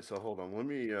 All right, so hold on. Let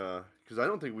me because I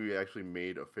don't think we actually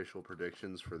made official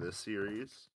predictions for this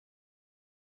series.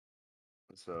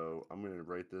 So I'm gonna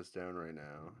write this down right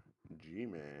now.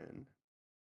 G-Man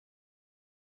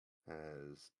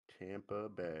has Tampa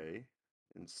Bay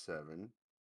in 7.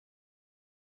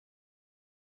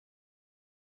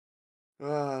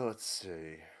 Let's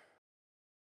see.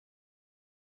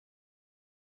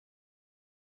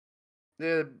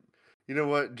 Yeah, you know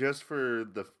what? Just for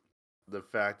the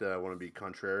fact that I want to be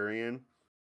contrarian,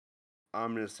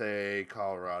 I'm gonna say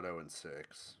Colorado in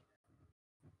 6.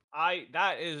 I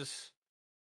That is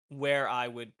where I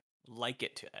would like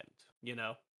it to end, you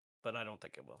know, but I don't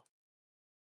think it will.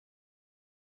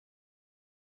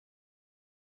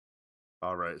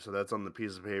 All right, so that's on the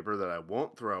piece of paper that I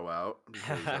won't throw out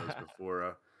because that was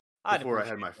I'd before I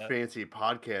had appreciate my that. fancy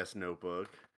podcast notebook.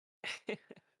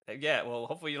 Yeah, well,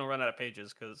 hopefully you don't run out of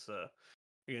pages because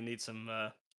you're gonna need some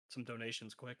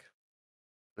donations quick.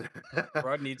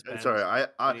 Broad needs It's all pens.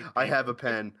 right. We need I have paper. a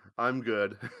pen. I'm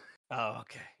good. Oh,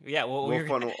 okay. Yeah, well, you're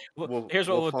well, here's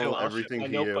what We'll we'll do. funnel I'll ship everything my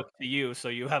to you. notebook to you, so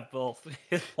you have both.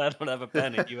 I don't have a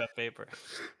pen and you have paper.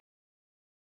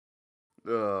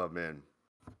 Oh man.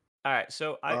 All right,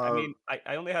 so I Uh, mean,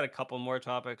 I only had a couple more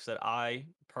topics that I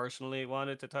personally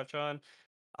wanted to touch on.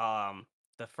 Um,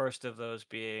 the first of those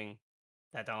being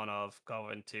that dawn of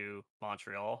going to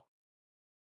Montreal.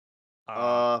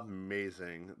 Um,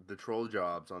 amazing. The troll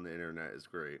jobs on the internet is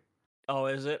great. oh,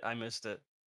 is it? I missed it.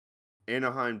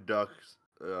 Anaheim Ducks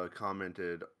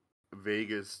commented.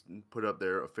 Vegas put up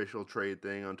their official trade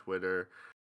thing on Twitter,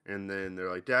 and then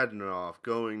they're like, Dadonov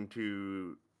going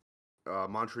to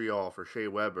Montreal for Shea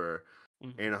Weber.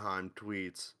 Mhm. Anaheim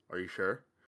tweets, "Are you sure?"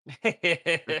 Oh,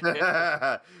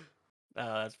 Yeah,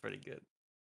 that's pretty good.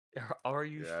 Are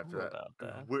you after sure that, about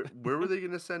that? where were they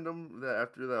going to send him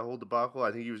after that whole debacle?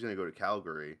 I think he was going to go to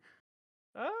Calgary,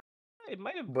 Uh, it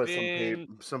might have but been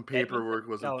some Edmonton. paperwork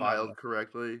wasn't No, no, no. filed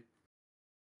correctly.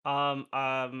 Um,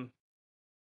 um,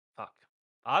 fuck.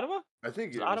 Ottawa? I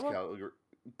think Is it it was Ottawa?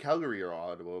 Calgary or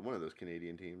Ottawa, one of those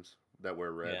Canadian teams that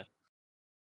wear red. Yeah,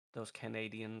 those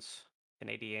Canadians.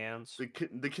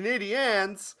 The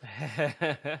Canadians.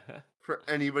 For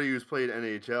anybody who's played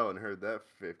NHL and heard that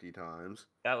 50 times,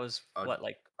 That was a what,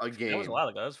 like, a that was a game. while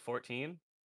ago. That was 14.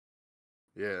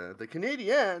 Yeah, the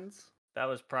Canadians. That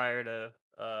was prior to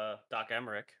Doc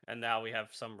Emmerich, and now we have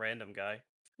some random guy.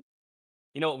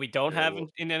 You know what we don't Yeah, have well,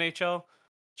 in NHL?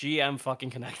 GM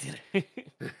fucking connected. you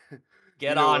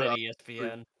Get know on what? it, Like,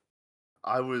 ESPN.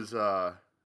 I was uh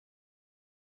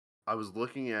I was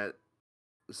looking at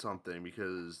something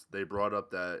because they brought up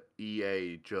that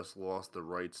EA just lost the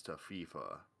rights to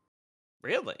FIFA.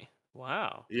 Really?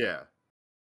 Wow. Yeah.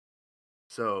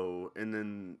 So, and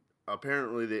then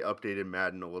apparently they updated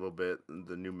Madden a little bit.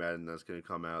 The new Madden that's going to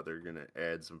come out, they're going to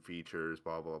add some features,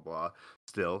 blah blah blah.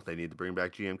 Still, they need to bring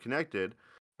back GM Connected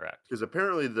Correct. because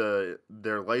apparently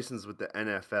their license with the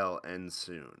NFL ends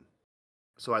soon.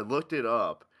 So I looked it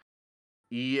up.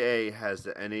 EA has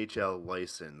the NHL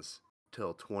license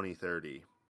till 2030.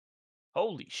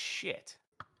 Holy shit.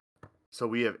 So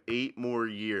we have 8 more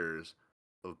years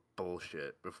of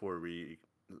bullshit before we.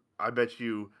 I bet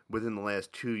you within the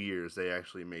last 2 years they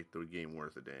actually make the game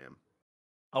worth a damn.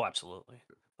 Oh, absolutely.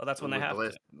 Well, that's when they The have to.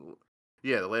 last,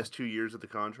 yeah, the last 2 years of the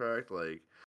contract, like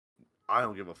I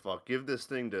don't give a fuck. Give this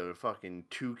thing to fucking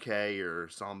 2K or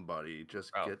somebody.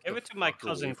 Just Bro, get give the it to my fuck away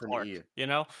cousin from Clark, EA. you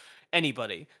know?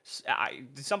 Anybody.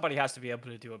 Somebody has to be able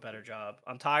to do a better job.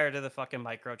 I'm tired of the fucking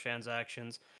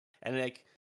microtransactions. And like,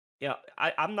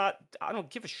 I don't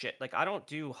give a shit. Like I don't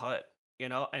do HUT, you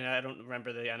know, and I don't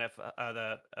remember the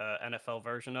NFL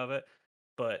version of it,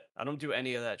 but I don't do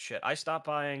any of that shit. I stopped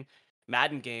buying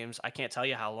Madden games. I can't tell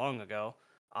you how long ago.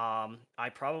 I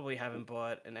probably haven't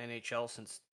bought an NHL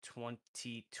since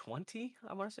 2020,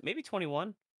 I want to say. Maybe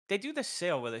 21. They do this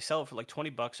sale where they sell it for like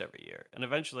 $20 every year. And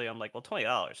eventually I'm like, well, $20,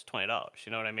 $20.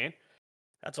 You know what I mean?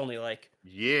 That's only like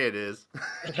Yeah, it is.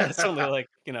 that's only like,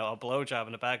 a blowjob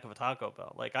in the back of a Taco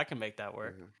Bell. Like I can make that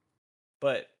work.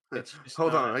 But it's just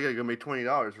Hold on, not. I gotta go make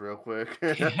 $20 real quick.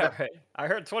 Yeah, right. I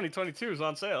heard 2022 is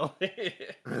on sale.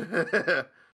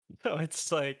 No,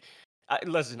 it's like,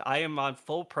 listen, I am on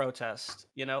full protest.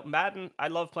 You know, Madden, I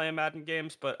love playing Madden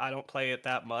games, but I don't play it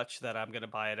that much that I'm going to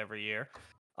buy it every year.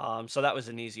 So that was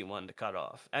an easy one to cut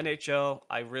off. NHL,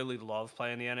 I really love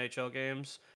playing the NHL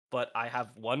games, but I have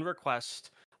one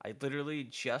request. I literally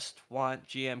just want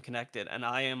GM Connected, and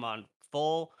I am on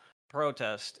full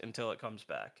protest until it comes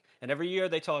back. And every year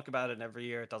they talk about it, and every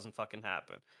year it doesn't fucking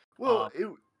happen. Well,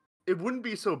 Um, it wouldn't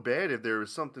be so bad if there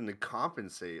was something to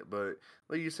compensate, but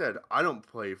like you said, I don't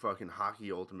play fucking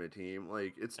Hockey Ultimate Team.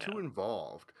 Like it's yeah, too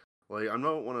involved. Like I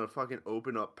don't want to fucking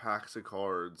open up packs of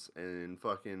cards and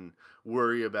fucking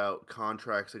worry about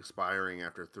contracts expiring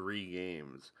after 3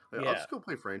 games. Like I'll yeah. just go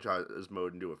play franchise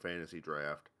mode and do a fantasy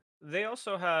draft. They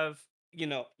also have,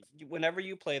 whenever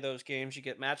you play those games, you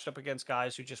get matched up against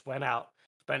guys who just went out,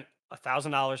 spent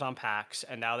 $1,000 on packs,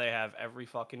 and now they have every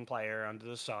fucking player under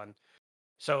the sun.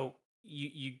 So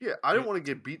Yeah, I don't you want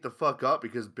to get beat the fuck up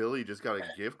because Billy just got a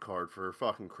gift card for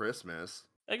fucking Christmas.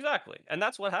 exactly, and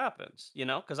that's what happens,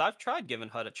 because I've tried giving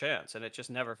HUD a chance, and it just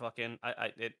never fucking,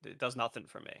 it does nothing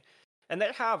for me. And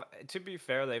they have, to be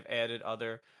fair, they've added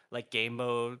other like game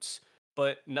modes,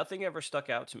 but nothing ever stuck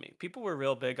out to me. People were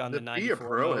real big on The the Be a 94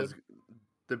 Pro mode. has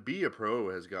the Be a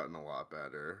Pro has gotten a lot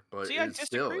better, but See, I it's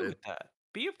still disagree it. with that.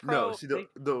 Be a No, pro. see They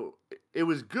the it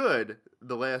was good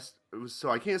the last it was so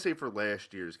I can't say for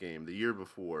last year's game, the year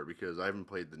before because I haven't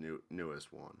played the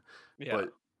newest one. Yeah,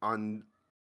 But on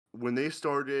when they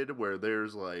started where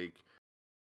there's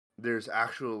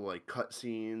actual like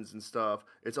cutscenes and stuff.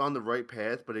 It's on the right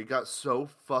path, but it got so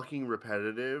fucking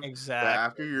repetitive that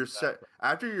exactly, exactly.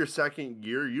 after your second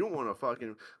year, you don't want to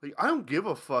fucking like. I don't give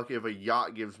a fuck if a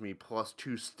yacht gives me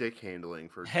 +2 stick handling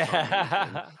for some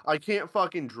reason. I can't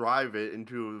fucking drive it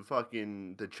into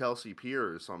fucking the Chelsea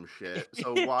Pier or some shit.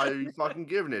 So why are you fucking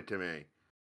giving it to me?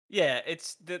 Yeah,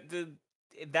 it's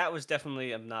that was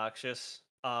definitely obnoxious.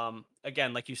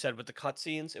 Again, like you said with the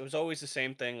cutscenes, it was always the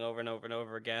same thing over and over and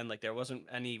over again. Like there wasn't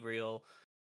any real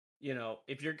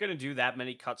if you're gonna do that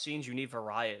many cutscenes, you need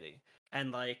variety.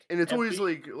 And like And it's always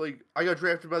every like I got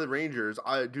drafted by the Rangers.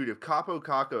 Dude, if Capo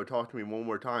Caco talked to me one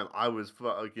more time, I was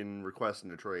fucking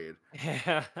requesting a trade.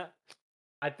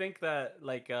 I think that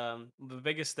the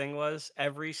biggest thing was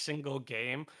every single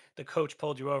game the coach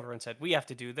pulled you over and said, "We have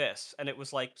to do this." And it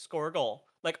was like score a goal.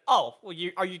 Like, "Oh, well,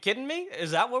 are you kidding me?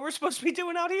 Is that what we're supposed to be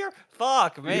doing out here?"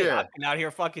 Fuck me. Yeah, I've been out here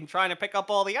fucking trying to pick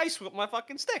up all the ice with my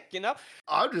fucking stick, you know?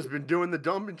 I've just been doing the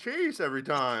dump and chase every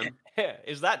time.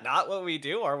 Is that not what we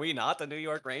do? Are we not the New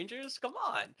York Rangers? Come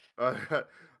on. Uh, I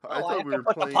Oh, I thought have we to were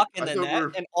put the playing. puck in I the thought we net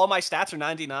were. and all my stats are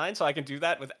 99 so I can do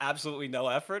that with absolutely no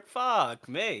effort? Fuck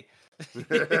me.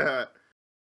 I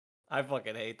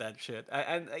fucking hate that shit.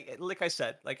 Like I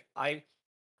said,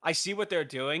 I see what they're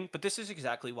doing, but this is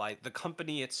exactly why the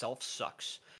company itself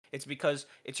sucks. It's because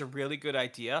it's a really good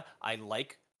idea. I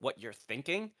like what you're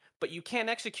thinking, but you can't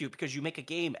execute because you make a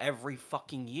game every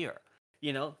fucking year.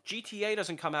 GTA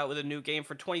doesn't come out with a new game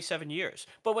for 27 years,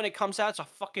 but when it comes out, it's a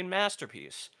fucking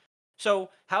masterpiece. So,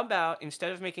 how about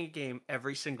instead of making a game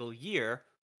every single year,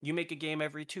 you make a game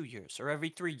every 2 years or every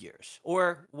 3 years?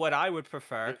 Or what I would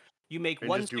prefer, you make And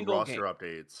one just do single game. roster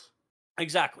updates.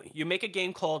 Exactly. You make a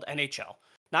game called NHL.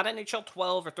 Not NHL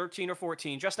 12 or 13 or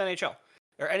 14, just NHL.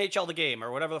 Or NHL the game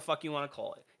or whatever the fuck you want to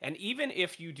call it. And even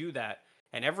if you do that,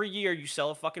 and every year you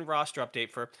sell a fucking roster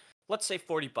update for, let's say,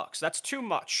 $40. That's too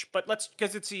much. But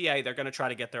because it's EA, they're going to try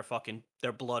to get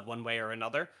their blood one way or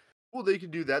another. Well, they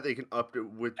can do that. They can up it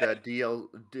with that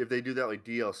if they do that like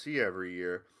DLC every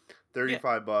year, Yeah.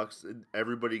 $35.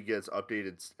 Everybody gets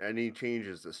updated. Any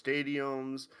changes to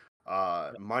stadiums,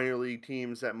 minor league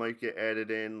teams that might get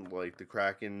added in, like the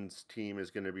Kraken's team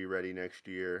is going to be ready next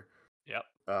year. Yep.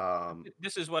 Um,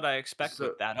 This is what I expect so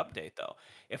with that update, though.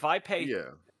 If I pay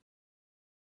yeah,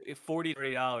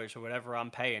 $40 or whatever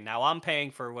I'm paying. Now I'm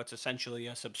paying for what's essentially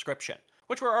a subscription,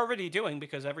 which we're already doing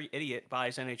because every idiot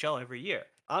buys NHL every year.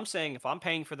 I'm saying if I'm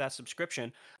paying for that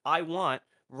subscription, I want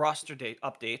roster date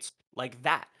updates like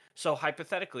that. So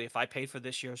hypothetically, if I paid for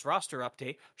this year's roster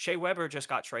update, Shea Weber just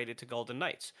got traded to Golden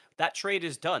Knights. That trade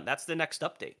is done. That's the next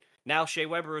update. Now Shea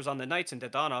Weber is on the Knights and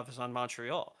Dadonov is on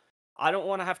Montreal. I don't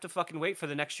want to have to fucking wait for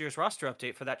the next year's roster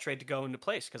update for that trade to go into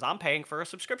place because I'm paying for a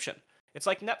subscription. It's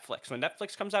like Netflix. When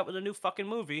Netflix comes out with a new fucking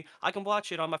movie, I can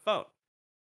watch it on my phone.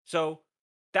 So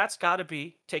that's got to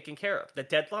be taken care of. The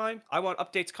deadline, I want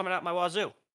updates coming out my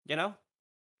wazoo, you know?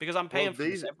 Because I'm well paying for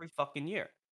this every fucking year.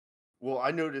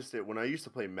 I noticed it when I used to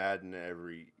play Madden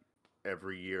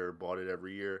every year, bought it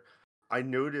every year. I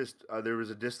noticed there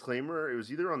was a disclaimer. It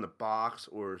was either on the box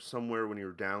or somewhere when you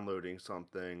were downloading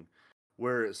something,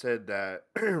 where it said that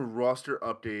roster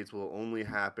updates will only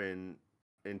happen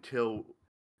until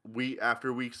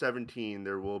after week 17.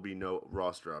 There will be no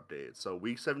roster updates. So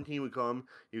week 17 would come,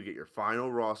 you get your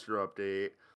final roster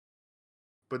update.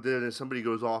 But then if somebody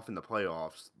goes off in the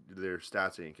playoffs, their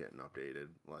stats ain't getting updated.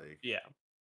 Like, Yeah.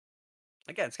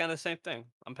 Again, it's kind of the same thing.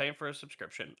 I'm paying for a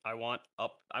subscription. I want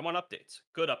updates.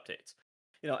 Good updates.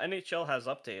 NHL has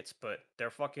updates, but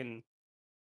they're fucking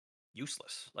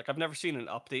useless. Like I've never seen an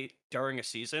update during a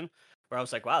season where I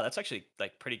was like, wow, that's actually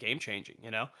like pretty game changing.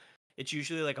 It's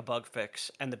usually like a bug fix,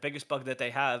 and the biggest bug that they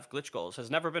have, glitch goals, has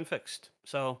never been fixed.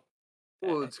 So,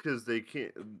 well, it's because they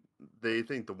can't. They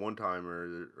think the one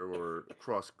timer or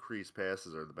cross crease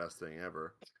passes are the best thing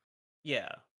ever. yeah.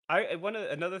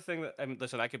 Another thing that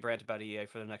listen, I could rant about EA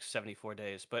for the next 74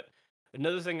 days, but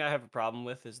another thing I have a problem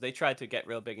with is they tried to get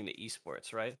real big into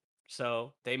esports, right?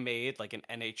 So they made like an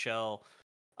NHL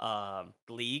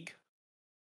league,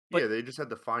 Yeah, but they just had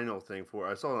the final thing for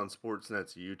it. I saw it on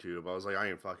Sportsnet's YouTube. I was like, I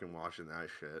ain't fucking watching that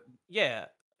shit. yeah,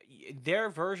 their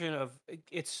version of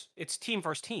it's team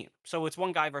versus team. So it's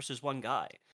one guy versus one guy.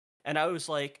 And I was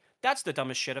like, that's the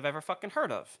dumbest shit I've ever fucking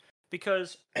heard of.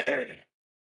 Because if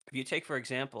you take for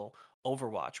example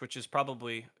Overwatch, which is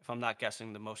probably, if I'm not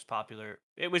guessing, the most popular,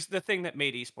 it was the thing that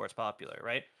made esports popular,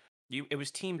 right? It was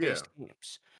Yeah. team-based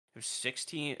teams. There was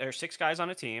 16 or 6 guys on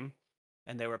a team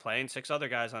and they were playing 6 other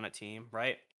guys on a team,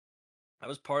 right? That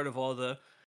was part of all the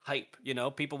hype.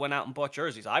 People went out and bought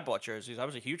jerseys. I bought jerseys. I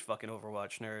was a huge fucking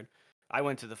Overwatch nerd. I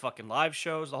went to the fucking live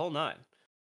shows, the whole nine.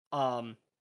 Um,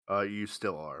 You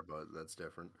still are, but that's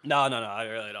different. no, no, no, I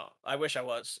really don't. I wish I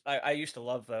was. I used to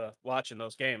love watching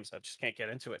those games. I just can't get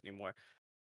into it anymore.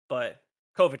 But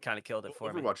COVID kind of killed it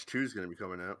for me. Overwatch 2 is going to be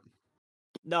coming out.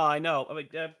 No, I know. I mean,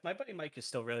 my buddy Mike is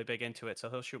still really big into it, so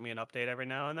he'll shoot me an update every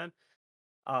now and then.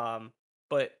 Um,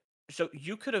 but so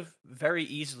you could have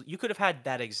had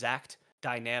that exact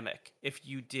dynamic if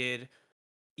you did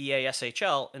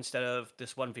EASHL instead of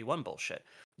this 1v1 bullshit.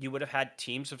 You would have had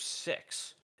teams of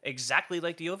 6, exactly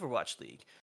like the Overwatch League.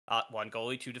 One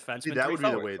goalie, two See, defensemen, that three would be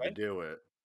the forwards, way to right? do it.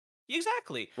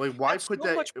 Exactly. Like, That's so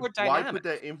much more why dynamic. put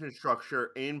that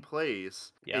infrastructure in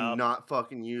place and Yep. not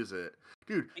fucking use it?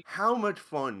 Dude, how much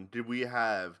fun did we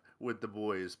have with the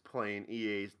boys playing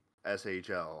EA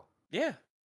SHL? Yeah.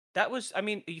 That was I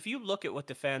mean, if you look at what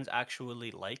the fans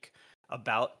actually like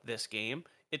about this game,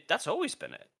 that's always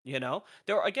been it, you know?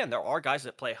 There are guys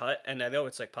that play Hut, and I know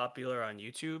it's, like, popular on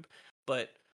YouTube, but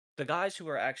the guys who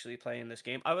are actually playing this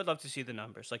game, I would love to see the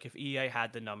numbers. Like, if EA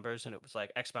had the numbers and it was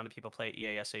like X amount of people play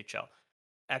EA SHL,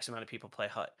 X amount of people play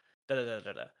Hut, da da da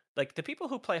da da. Like, the people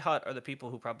who play Hut are the people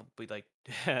who probably, like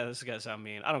this is gonna sound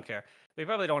mean, I don't care. They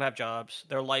probably don't have jobs.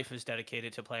 Their life is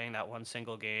dedicated to playing that one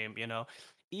single game, you know?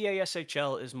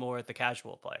 EASHL is more the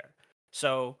casual player.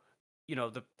 So,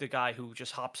 the guy who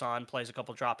just hops on, plays a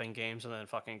couple drop-in games, and then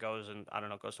fucking goes and I don't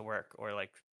know, goes to work or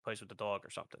like plays with the dog or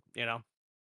something, you know?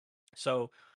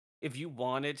 So, if you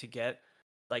wanted to get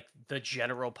like the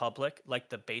general public, like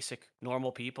the basic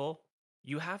normal people,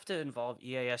 you have to involve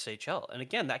EASHL. And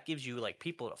again, that gives you like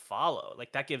people to follow.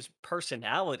 Like that gives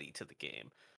personality to the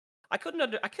game. I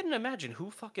couldn't imagine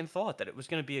who fucking thought that it was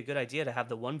going to be a good idea to have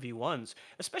the 1v1s,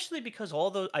 especially because all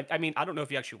those I mean, I don't know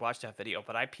if you actually watched that video,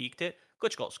 but I peeked it.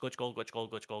 Glitch goal, glitch goal, glitch goal,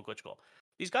 glitch goal, glitch goal.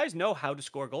 These guys know how to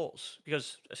score goals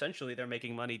because essentially they're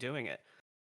making money doing it.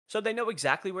 So they know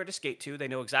exactly where to skate to, they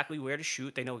know exactly where to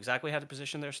shoot, they know exactly how to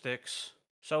position their sticks.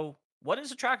 So what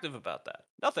is attractive about that?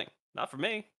 Nothing. Not for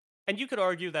me. And you could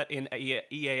argue that in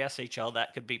EASHL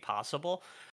that could be possible,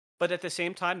 but at the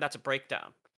same time, that's a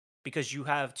breakdown because you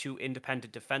have two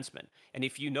independent defensemen. And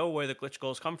if you know where the glitch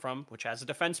goals come from, which as a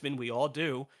defenseman, we all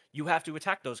do, you have to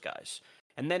attack those guys.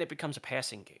 And then it becomes a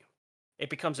passing game. It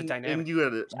becomes a And dynamic.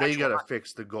 It's they actual gotta hockey.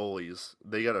 fix the goalies.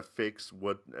 They gotta fix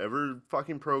whatever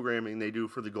fucking programming they do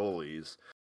for the goalies.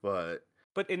 But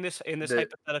But in this that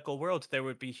hypothetical world, there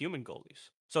would be human goalies.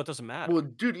 So it doesn't matter. well,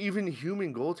 dude, even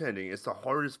human goaltending, it's the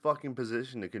hardest fucking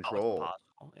position to Oh, it's control.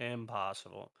 impossible.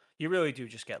 Impossible. You really do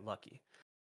just get lucky.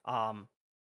 Um,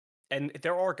 and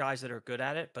there are guys that are good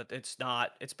at it, but it's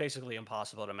basically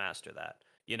impossible to master that,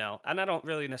 you know? And I don't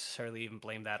really necessarily even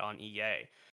blame that on EA,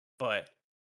 but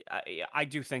I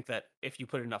do think that if you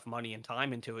put enough money and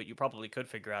time into it, you probably could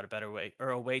figure out a better way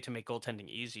or a way to make goaltending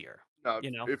easier, No,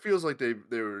 you know? it feels like they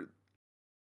were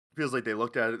feels like they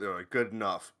looked at it, they're like, good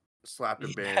enough. Slapped a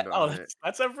Yeah, band oh, on it.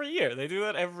 that's every year. They do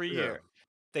that every Yeah. year.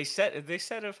 They set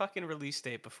a fucking release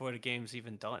date before the game's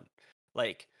even done.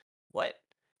 Like, what?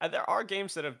 There are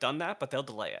games that have done that, but they'll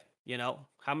delay it. You know,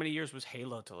 how many years was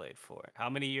Halo delayed for? How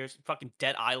many years? Fucking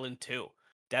Dead Island 2.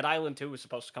 Dead Island 2 was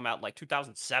supposed to come out in like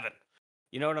 2007.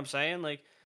 You know what I'm saying? Like,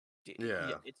 yeah,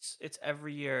 Yeah. it's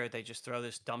every year they just throw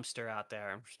this dumpster out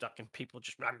there and stuck in people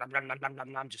just nom, nom, nom, nom, nom,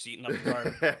 nom, nom, just eating up the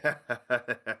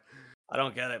garbage. I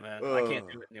don't get it, man. I can't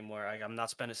Ugh. do it anymore. I'm not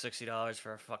spending $60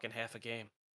 for a fucking half a game.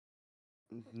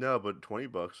 No, but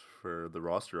 $20 for the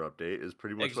roster update is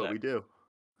pretty much what we Exactly. do.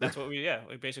 That's what we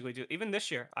basically do. Even this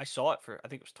year, I saw it for I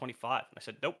think it was 25. And I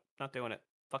said, "Nope, not doing it.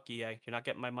 Fuck EA. You're not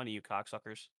getting my money, you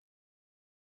cocksuckers."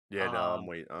 Yeah, no,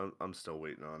 Um, I'm still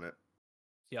waiting on it.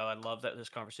 yeah, I love that this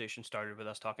conversation started with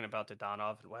us talking about the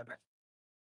Donov and Weber.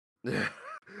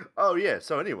 Oh yeah,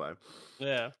 so anyway,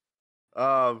 Yeah.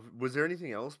 was there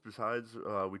anything else besides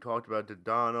we talked about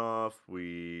Dodonov,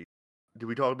 we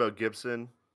talk about Gibson?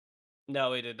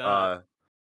 No, he did not. Uh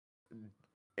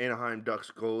Anaheim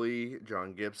Ducks goalie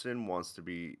John Gibson wants to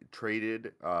be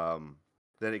traded.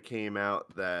 Then it came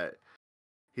out that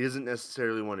he doesn't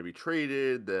necessarily want to be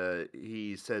traded. That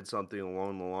he said something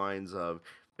along the lines of,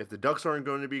 "If the Ducks aren't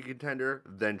going to be a contender,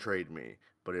 then trade me.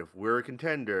 But if we're a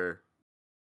contender,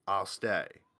 I'll stay."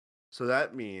 So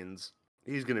that means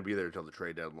he's going to be there till the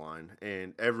trade deadline.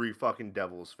 And every fucking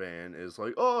Devils fan is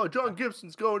like, "Oh, John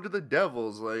Gibson's going to the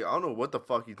Devils." Like, I don't know what the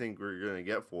fuck you think we're going to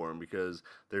get for him because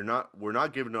we're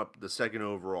not giving up the second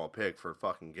overall pick for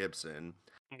fucking Gibson.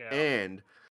 Yeah. And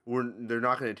they're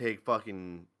not going to take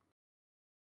fucking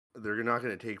they're not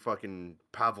going to take fucking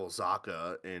Pavel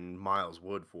Zaka and Miles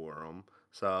Wood for him.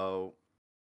 So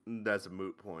that's a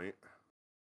moot point.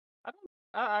 I don't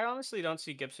I honestly don't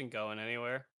see Gibson going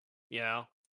anywhere. You know?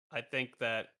 I think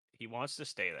that he wants to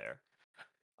stay there.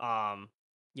 Um,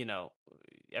 you know,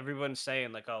 everyone's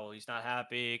saying like, "Oh, he's not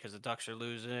happy because the Ducks are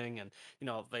losing," and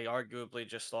they arguably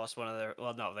just lost one of their.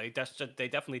 Well, no, they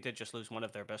definitely did just lose one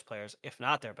of their best players, if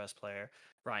not their best player,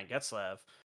 Brian Getzlav.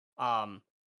 Um,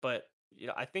 but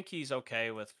I think he's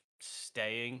okay with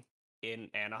staying in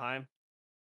Anaheim.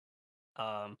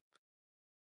 Um,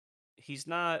 he's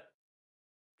not.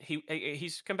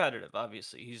 He's competitive.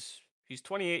 Obviously, he's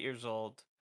 28 years old.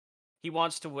 He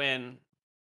wants to win.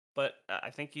 but I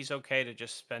think he's okay to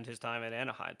just spend his time at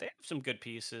Anaheim. They have some good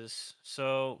pieces.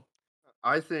 So,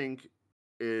 I think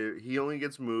he only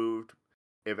gets moved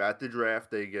if at the draft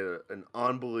they get an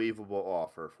unbelievable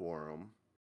offer for him.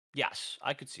 yes,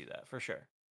 I could see that for sure.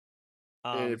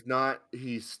 And Um, if not,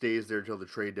 he stays there till the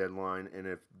trade deadline. And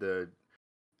if the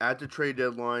at the trade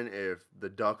deadline, if the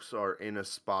Ducks are in a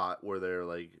spot where they're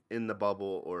like in the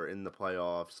bubble or in the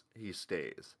playoffs, he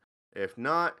stays. If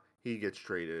not, he gets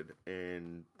traded,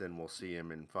 and then we'll see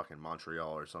him in fucking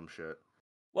Montreal or some shit.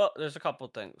 well, there's a couple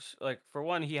things. Like for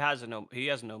one, he has no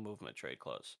movement trade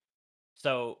clause.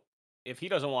 So if he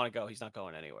doesn't want to go, he's not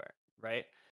going anywhere, right?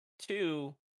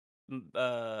 Two,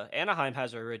 Anaheim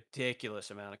has a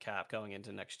ridiculous amount of cap going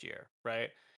into next year, right?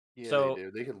 Yeah, they So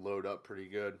do. They could load up pretty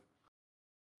good.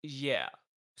 yeah,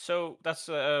 so that's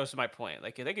my point.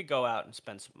 Like they could go out and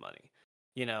spend some money.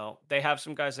 They have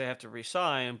some guys they have to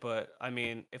resign, but I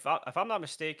mean, if I'm not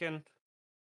mistaken,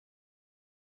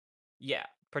 yeah,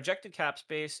 projected cap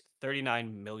space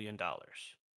 $39 million.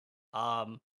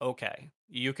 Okay,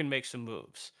 you can make some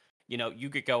moves. You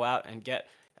could go out and get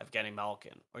Evgeny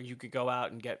Malkin, or you could go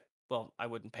out and get. Well, I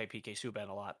wouldn't pay PK Subban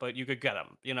a lot, but you could get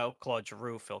him. Claude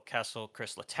Giroux, Phil Kessel,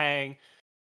 Chris Letang.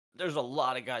 There's a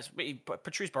lot of guys.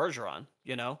 Patrice Bergeron.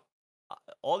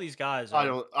 All these guys I are.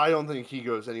 don't. I don't think he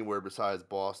goes anywhere besides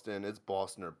Boston. It's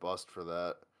Boston or bust for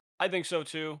that. I think so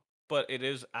too, but it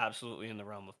is absolutely in the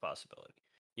realm of possibility.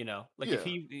 Like if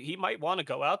Yeah. he might want to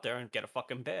go out there and get a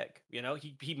fucking bag.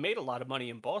 He made a lot of money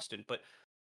in Boston, but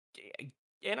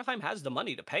Anaheim has the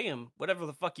money to pay him whatever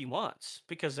the fuck he wants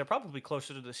because they're probably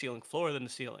closer to the ceiling floor than the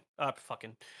ceiling.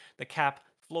 Fucking the cap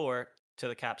floor to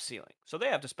the cap ceiling. So they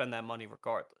have to spend that money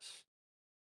regardless.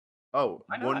 Oh,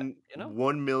 Why not?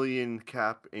 1 million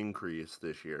cap increase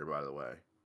this year. By the way,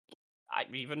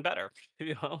 Even better.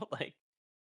 Like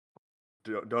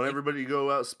don't it, everybody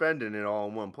go out spending it all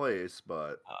in one place.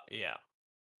 But yeah.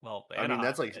 Well, I mean,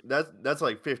 Anaheim. that's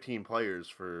like 15 players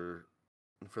for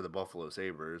the Buffalo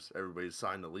Sabres. Everybody's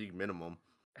signed the league minimum.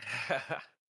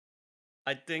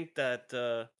 I think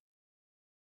that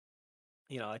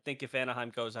I think if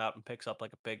Anaheim goes out and picks up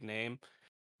like a big name,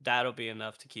 that'll be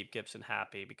enough to keep Gibson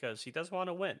happy because he does want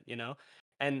to win.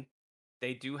 And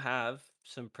they do have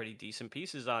some pretty decent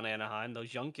pieces on Anaheim.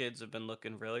 Those young kids have been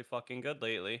looking really fucking good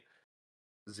lately.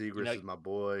 You Zegras know, is my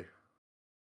boy.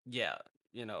 yeah,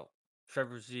 you know,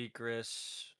 Trevor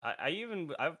Zegras.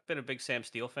 I've been a big Sam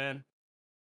Steele fan.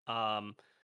 Um,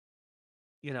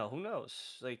 who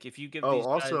knows? Like if you give Oh, these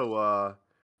guys, also,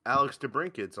 Alex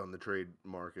DeBrinket's on the trade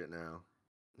market now.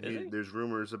 is he? There's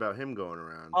rumors about him going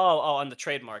around. On the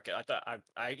trade market. I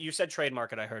thought you said trade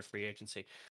market. I heard free agency.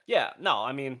 Yeah, no,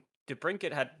 I mean,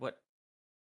 DeBrinket had what?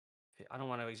 I don't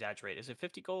want to exaggerate. Is it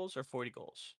 50 goals or 40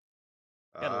 goals?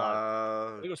 He had a lot of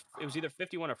goals. I Uh, think it was either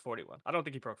 51 or 41. I don't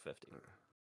think he broke 50.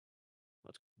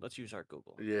 Let's use our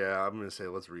Google. yeah, I'm gonna say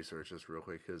let's research this real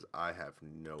quick because I have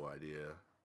no idea.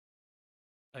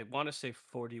 I want to say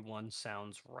 41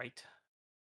 sounds right.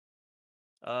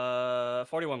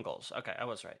 41 goals. Okay, I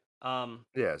was right.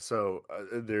 Yeah, so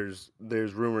there's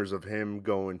rumors of him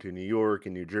going to New York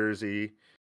and New Jersey.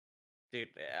 Dude,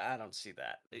 I don't see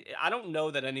that. I don't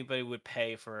know that anybody would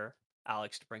pay for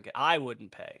Alex to bring it. I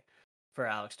wouldn't pay for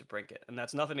Alex to bring it, and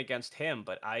that's nothing against him.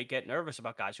 But I get nervous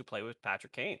about guys who play with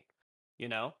Patrick Kane. You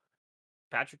know,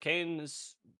 Patrick Kane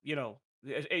is,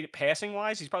 passing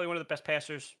wise, he's probably one of the best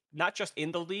passers, not just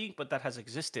in the league, but that has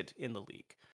existed in the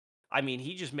league. I mean,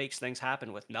 he just makes things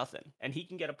happen with nothing, and he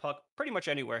can get a puck pretty much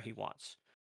anywhere he wants.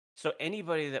 So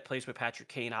anybody that plays with Patrick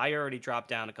Kane, I already dropped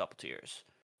down a couple tiers.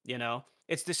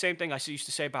 It's the same thing I used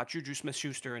to say about Juju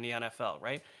Smith-Schuster in the NFL,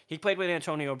 right? He played with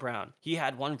Antonio Brown. He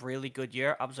had one really good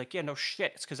year. I was like, yeah, no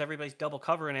shit. It's because everybody's double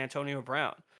covering Antonio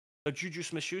Brown. So Juju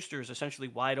Smith-Schuster is essentially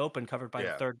wide open, covered by the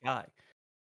Yeah. third guy.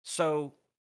 So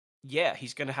yeah,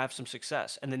 he's going to have some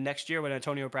success. And the next year when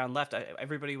Antonio Brown left,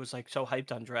 everybody was like so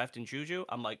hyped on drafting Juju.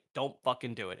 I'm like, don't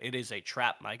fucking do it. It is a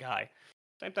trap, my guy.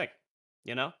 Same thing,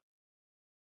 you know?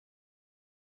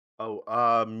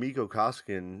 Oh, Miko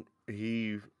Koskinen,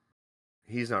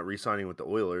 he's not re-signing with the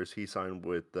Oilers. He signed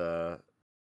with that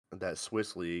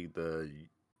Swiss league, the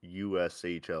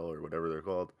USHL or whatever they're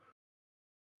called.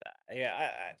 Yeah,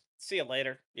 I see you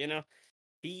later.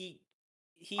 He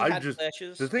he I had just the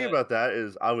flashes, thing but about that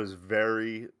is I was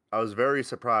very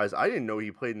surprised. I didn't know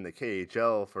he played in the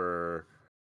KHL for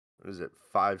what is it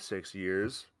 5 6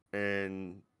 years,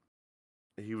 and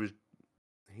he was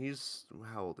he's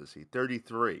how old is he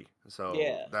 33. So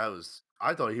yeah, that was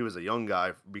I thought he was a young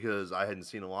guy because I hadn't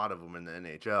seen a lot of him in the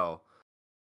NHL.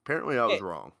 Apparently, I yeah. was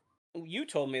wrong. You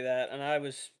told me that, and I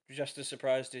was just as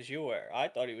surprised as you were. I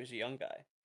thought he was a young guy.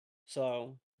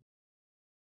 So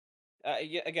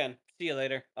Yeah, again, see you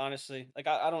later. Honestly, like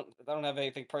I don't have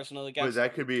anything personal But against him.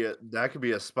 that could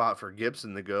be a spot for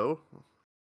Gibson to go.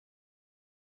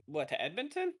 What, to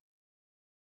Edmonton?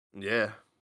 Yeah.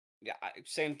 Yeah,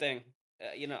 same thing.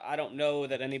 I don't know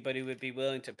that anybody would be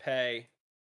willing to pay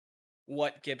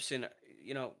what Gibson,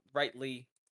 rightly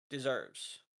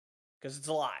deserves because it's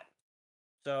a lot.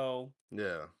 So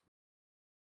Yeah.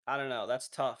 I don't know. That's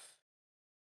tough.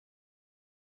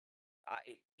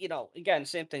 Again,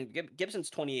 same thing. Gibson's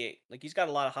 28. Like he's got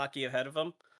a lot of hockey ahead of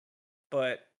him,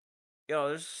 but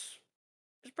there's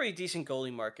a pretty decent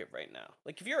goalie market right now.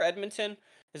 Like if you're Edmonton,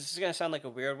 this is gonna sound like a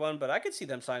weird one, but I could see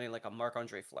them signing like a Marc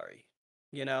Andre Fleury.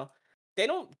 You know, they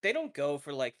don't go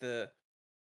for like the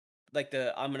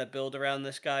I'm gonna build around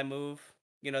this guy move.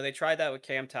 They tried that with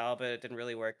Cam Talbot. It didn't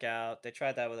really work out. They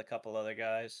tried that with a couple other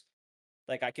guys.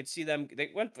 Like I could see them. They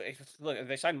went. Look,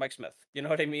 they signed Mike Smith. You know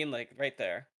what I mean? Like right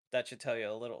there. That should tell you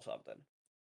a little something.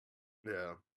 Yeah.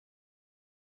 You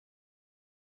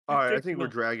All right, I think think we're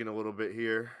no? dragging a little bit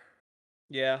here.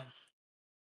 Yeah.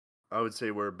 I would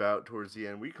say we're about towards the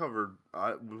end. We covered.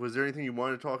 Was there anything you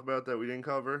wanted to talk about that we didn't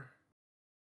cover?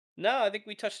 No, I think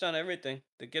we touched on everything.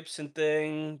 The Gibson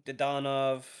thing,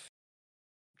 Dodonov,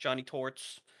 Johnny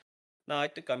Torts. No, I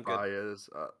think I'm good. Baez.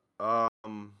 Hold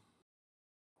on.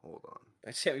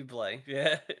 I say we play.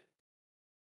 Yeah.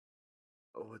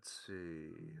 Oh, let's see.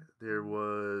 There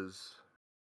was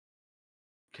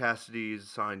Cassidy's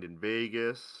signed in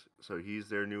Vegas, so he's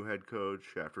their new head coach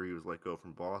after he was let go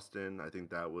from Boston. I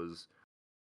think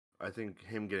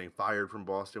him getting fired from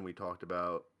Boston, we talked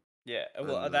about. Yeah.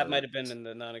 Well, And that might have been in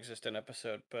the non-existent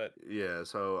episode, but yeah,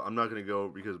 so I'm not going to go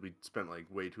because we spent like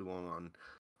way too long on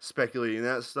speculating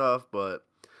that stuff, but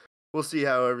we'll see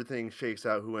how everything shakes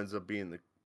out, who ends up being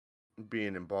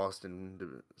in Boston,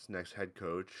 this next head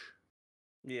coach.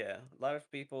 yeah, a lot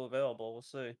of people available. We'll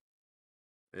see.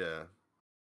 Yeah.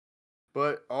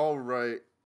 But all right,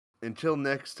 until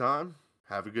next time,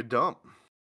 have a good dump.